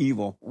calling it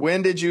evil?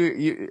 When did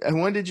you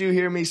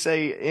hear me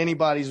say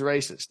anybody's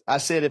racist? I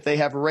said if they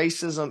have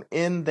racism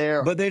in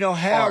their But they don't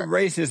have heart.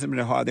 racism in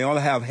their heart. They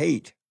only have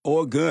hate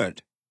or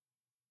good.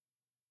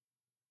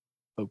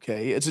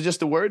 Okay, it's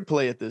just a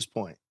wordplay at this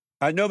point.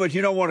 I know, but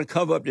you don't want to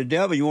cover up the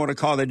devil. You want to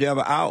call the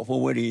devil out for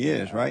what he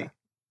is, right?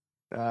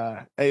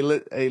 Hey,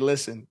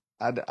 listen.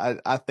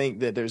 I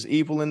think that there's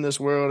evil in this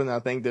world, and I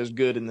think there's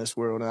good in this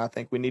world, and I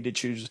think we need to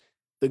choose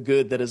the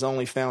good that is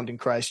only found in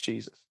Christ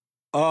Jesus.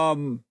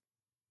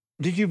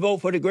 Did you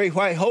vote for the Great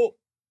White Hope?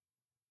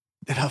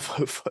 Did I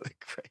vote for the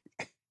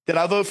great? Did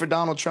I vote for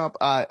Donald Trump?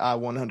 I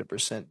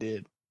 100%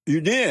 did. You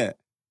did?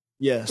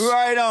 Yes.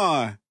 Right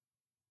on.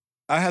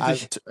 I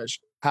have to.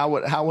 Why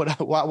would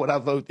I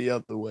vote the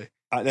other way?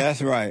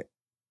 That's right.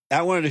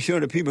 I wanted to show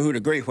the people who the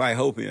Great White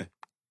Hope is.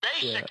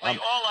 Basically,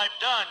 all I've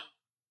done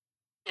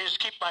is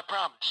keep my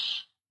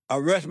promise. I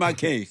rest my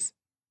case.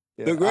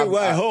 Yeah, The Great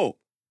White Hope.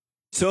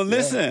 So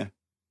listen,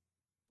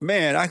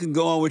 man, I can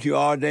go on with you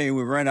all day and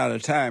we run out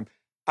of time.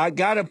 I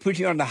got to put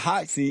you on the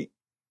hot seat.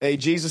 Hey,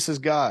 Jesus is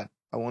God.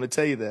 I want to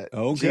tell you that.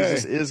 Okay.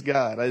 Jesus is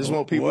God. I just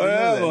want people to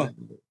know that.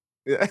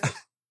 Yeah.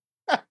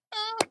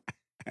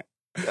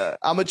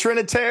 I'm a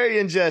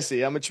Trinitarian,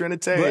 Jesse. I'm a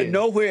Trinitarian. But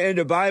nowhere in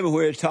the Bible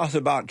where it talks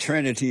about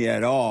Trinity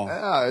at all.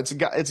 It's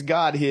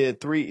Godhead,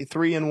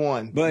 three in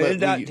one.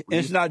 But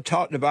it's not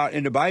talked about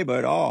in the Bible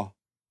at all.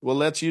 Well,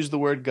 let's use the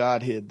word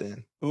Godhead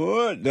then.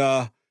 What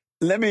the?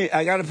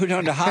 I got to put you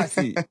on the hot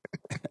seat.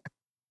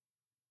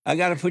 I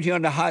got to put you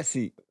on the hot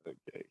seat.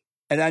 Okay.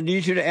 And I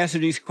need you to answer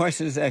these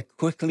questions as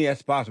quickly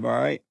as possible, all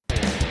right? The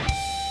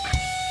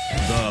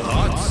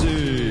hot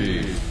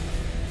seat.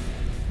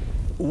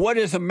 What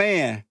is a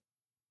man?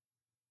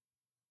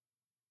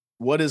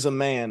 What is a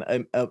man?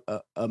 And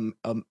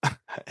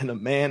a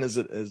man is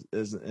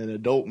an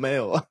adult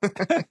male.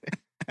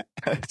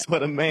 That's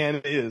what a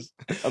man is.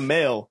 A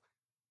male.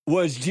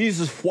 Was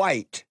Jesus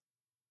white?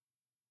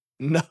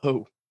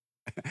 No.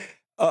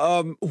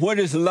 What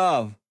is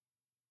love?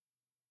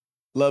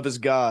 Love is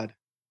God.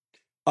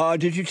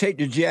 Did you take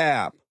the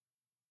jab?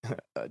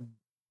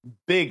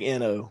 Big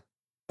N-O.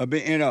 A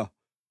bit,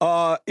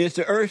 is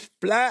the earth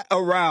flat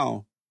or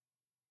round?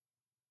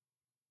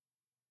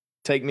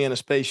 Take me in a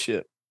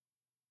spaceship.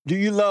 Do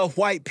you love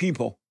white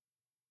people?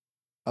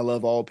 I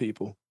love all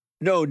people.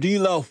 No, do you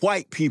love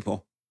white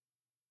people?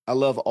 I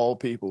love all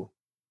people.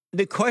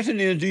 The question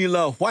is, do you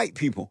love white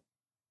people?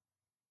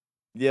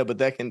 Yeah, but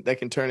that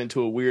can turn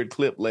into a weird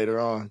clip later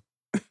on.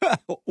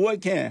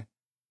 What can?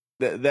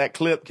 That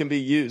clip can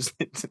be used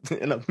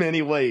in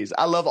many ways.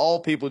 I love all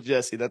people,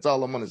 Jesse. That's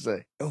all I'm going to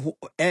say.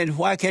 And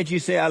why can't you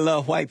say I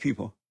love white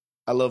people?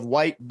 I love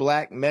white,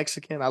 black,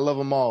 Mexican. I love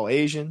them all.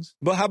 Asians.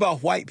 But how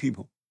about white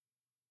people?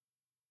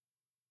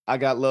 I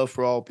got love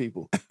for all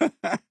people.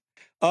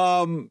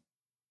 When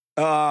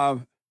I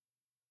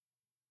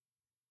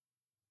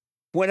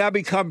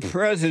become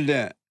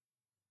president,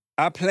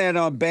 I plan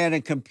on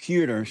banning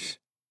computers.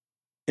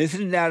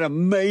 Isn't that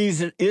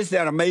amazing? Is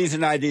that an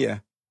amazing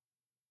idea?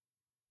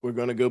 We're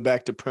going to go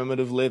back to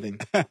primitive living.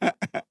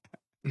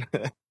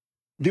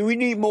 Do we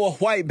need more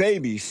white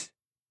babies?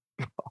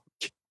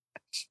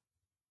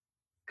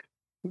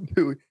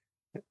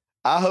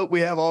 I hope we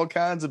have all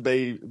kinds of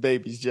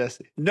babies,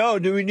 Jesse. No,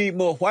 do we need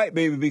more white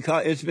babies?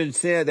 Because it's been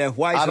said that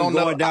whites are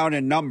going down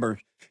in numbers.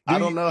 I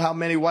don't know how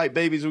many white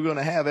babies we're going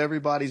to have.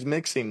 Everybody's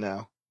mixing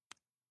now.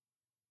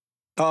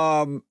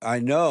 I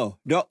know.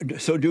 No,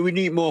 so do we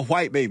need more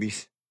white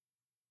babies?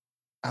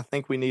 I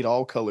think we need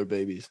all color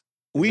babies.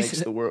 It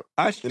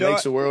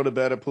makes the world a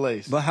better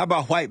place. But how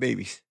about white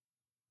babies?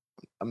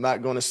 I'm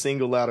not going to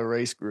single out a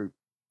race group.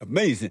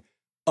 Amazing.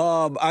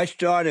 I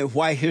started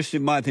White History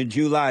Month in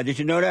July. Did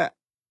you know that?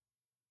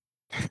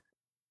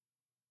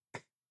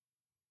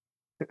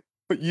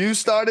 You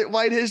started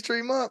White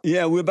History Month?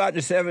 Yeah, we're about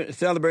to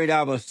celebrate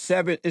our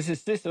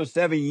 6 or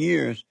 7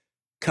 years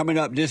coming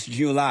up this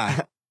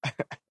July.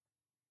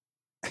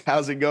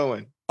 How's it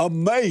going?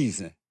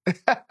 Amazing.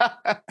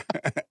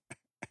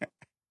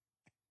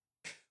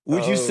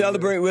 Would you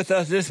celebrate with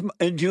us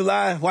in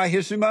July, White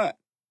History Month?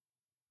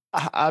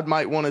 I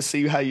might want to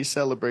see how you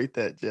celebrate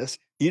that, Jesse.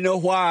 You know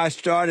why I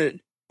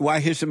started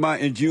White History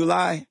Month in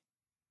July?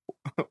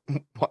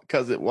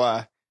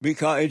 Why?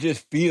 Because it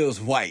just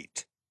feels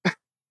white.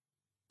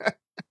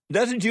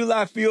 Doesn't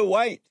July feel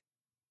white?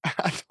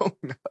 I don't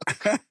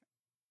know.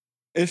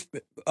 It's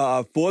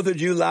 4th of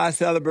July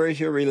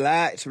celebration,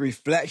 relax,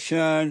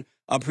 reflection,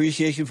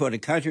 appreciation for the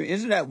country.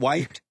 Isn't that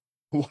white?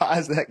 Why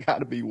has that got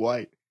to be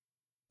white?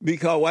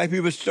 Because white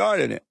people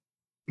started it.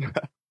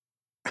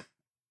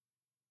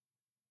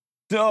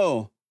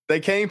 So they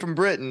came from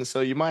Britain,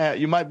 so you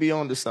might be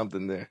onto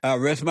something there. I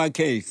rest my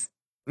case.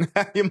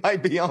 You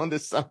might be onto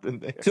something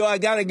there. So I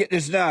got to get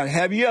this down.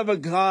 Have you ever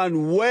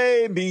gone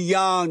way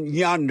beyond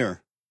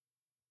yonder?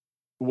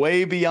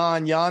 Way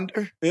beyond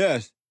yonder?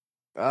 Yes.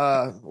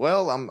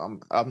 Well,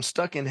 I'm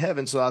stuck in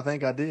heaven, so I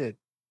think I did.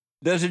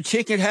 Does a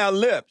chicken have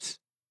lips?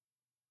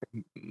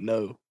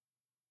 No.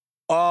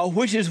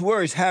 Which is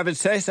worse, having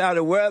sex out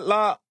of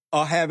wedlock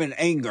or having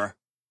anger?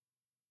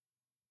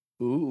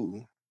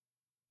 Ooh,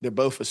 they're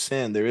both a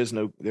sin. There's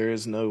no,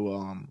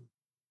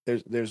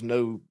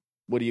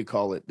 what do you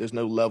call it? There's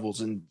no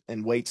levels and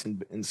weights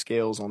and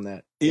scales on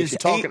that. Is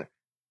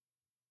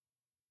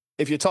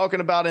If you're talking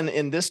about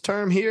in this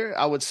term here,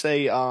 I would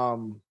say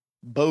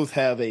both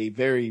have a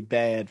very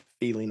bad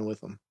feeling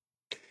with them.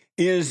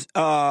 Is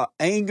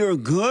anger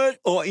good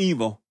or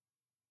evil?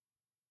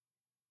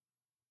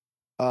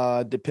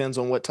 Depends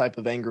on what type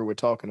of anger we're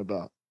talking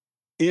about.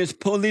 Is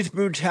police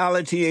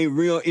brutality a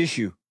real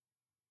issue?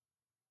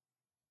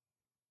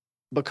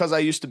 Because I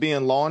used to be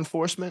in law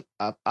enforcement,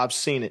 I've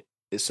seen it.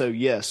 So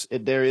yes,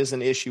 there is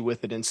an issue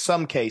with it in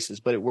some cases,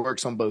 but it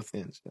works on both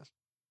ends. Yes.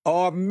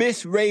 Are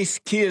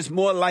misraised kids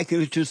more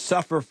likely to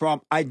suffer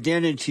from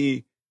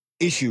identity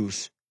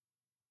issues?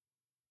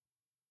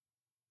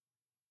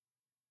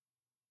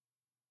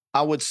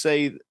 I would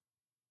say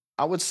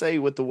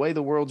with the way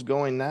the world's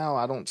going now,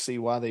 I don't see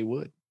why they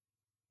would.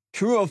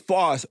 True or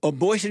false?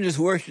 Abortion is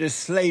worse than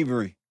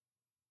slavery.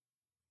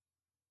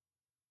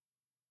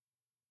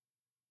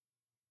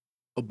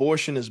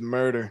 Abortion is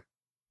murder,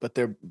 but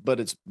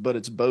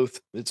it's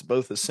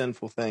both a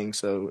sinful thing.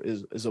 So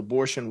is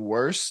abortion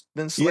worse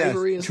than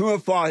slavery? Yes. True or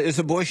false? Is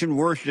abortion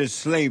worse than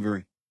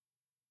slavery?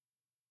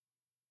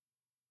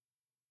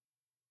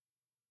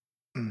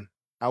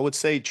 I would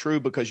say true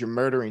because you're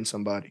murdering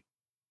somebody.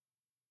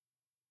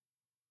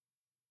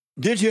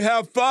 Did you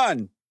have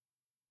fun?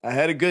 I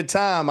had a good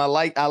time. I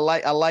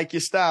like your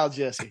style,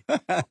 Jesse.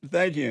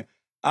 Thank you.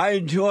 I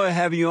enjoy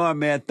having you on,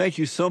 man. Thank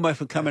you so much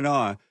for coming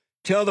on.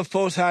 Tell the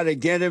folks how they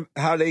can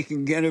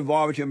get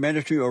involved with your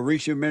ministry or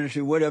reach your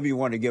ministry, whatever you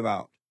want to give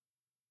out.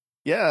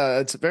 Yeah,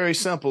 it's very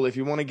simple. If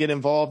you want to get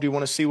involved, you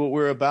want to see what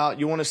we're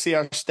about, you want to see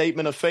our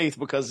statement of faith,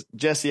 because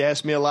Jesse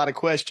asked me a lot of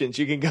questions.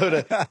 You can go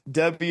to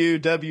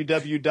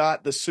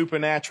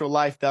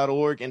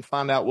www.thesupernaturallife.org and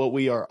find out what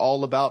we are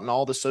all about, and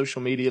all the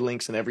social media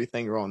links and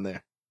everything are on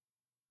there.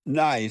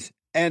 Nice.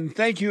 And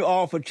thank you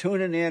all for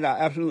tuning in. I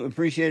absolutely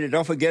appreciate it.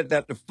 Don't forget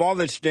that the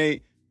Fallen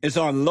State is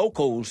on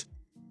locals.com.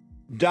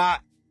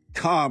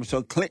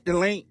 So click the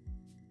link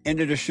in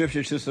the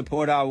description to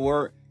support our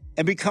work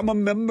and become a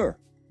member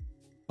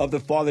of the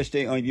Fallen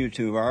State on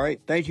YouTube. All right.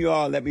 Thank you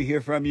all. Let me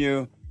hear from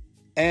you.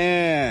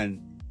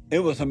 And it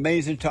was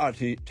amazing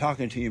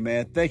talking to you,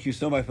 man. Thank you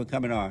so much for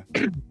coming on.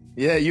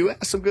 Yeah, you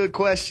asked some good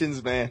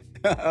questions, man.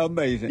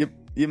 Amazing.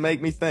 You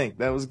make me think.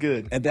 That was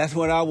good. And that's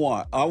what I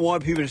want. I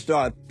want people to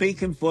start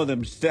thinking for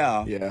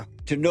themselves. Yeah.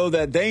 To know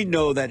that they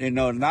know,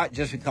 not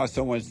just because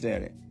someone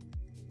said it.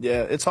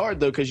 Yeah, it's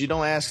hard, though, because you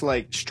don't ask,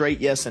 like, straight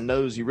yes and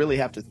no's. You really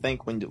have to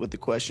think with the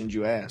questions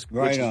you ask,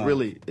 right, which is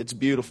really, it's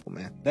beautiful,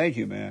 man. Thank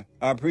you, man.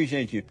 I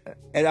appreciate you.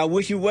 And I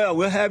wish you well.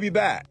 We'll have you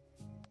back.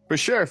 For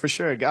sure, for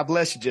sure. God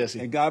bless you,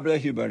 Jesse. And God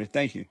bless you, buddy.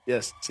 Thank you.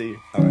 Yes, see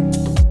you. All right.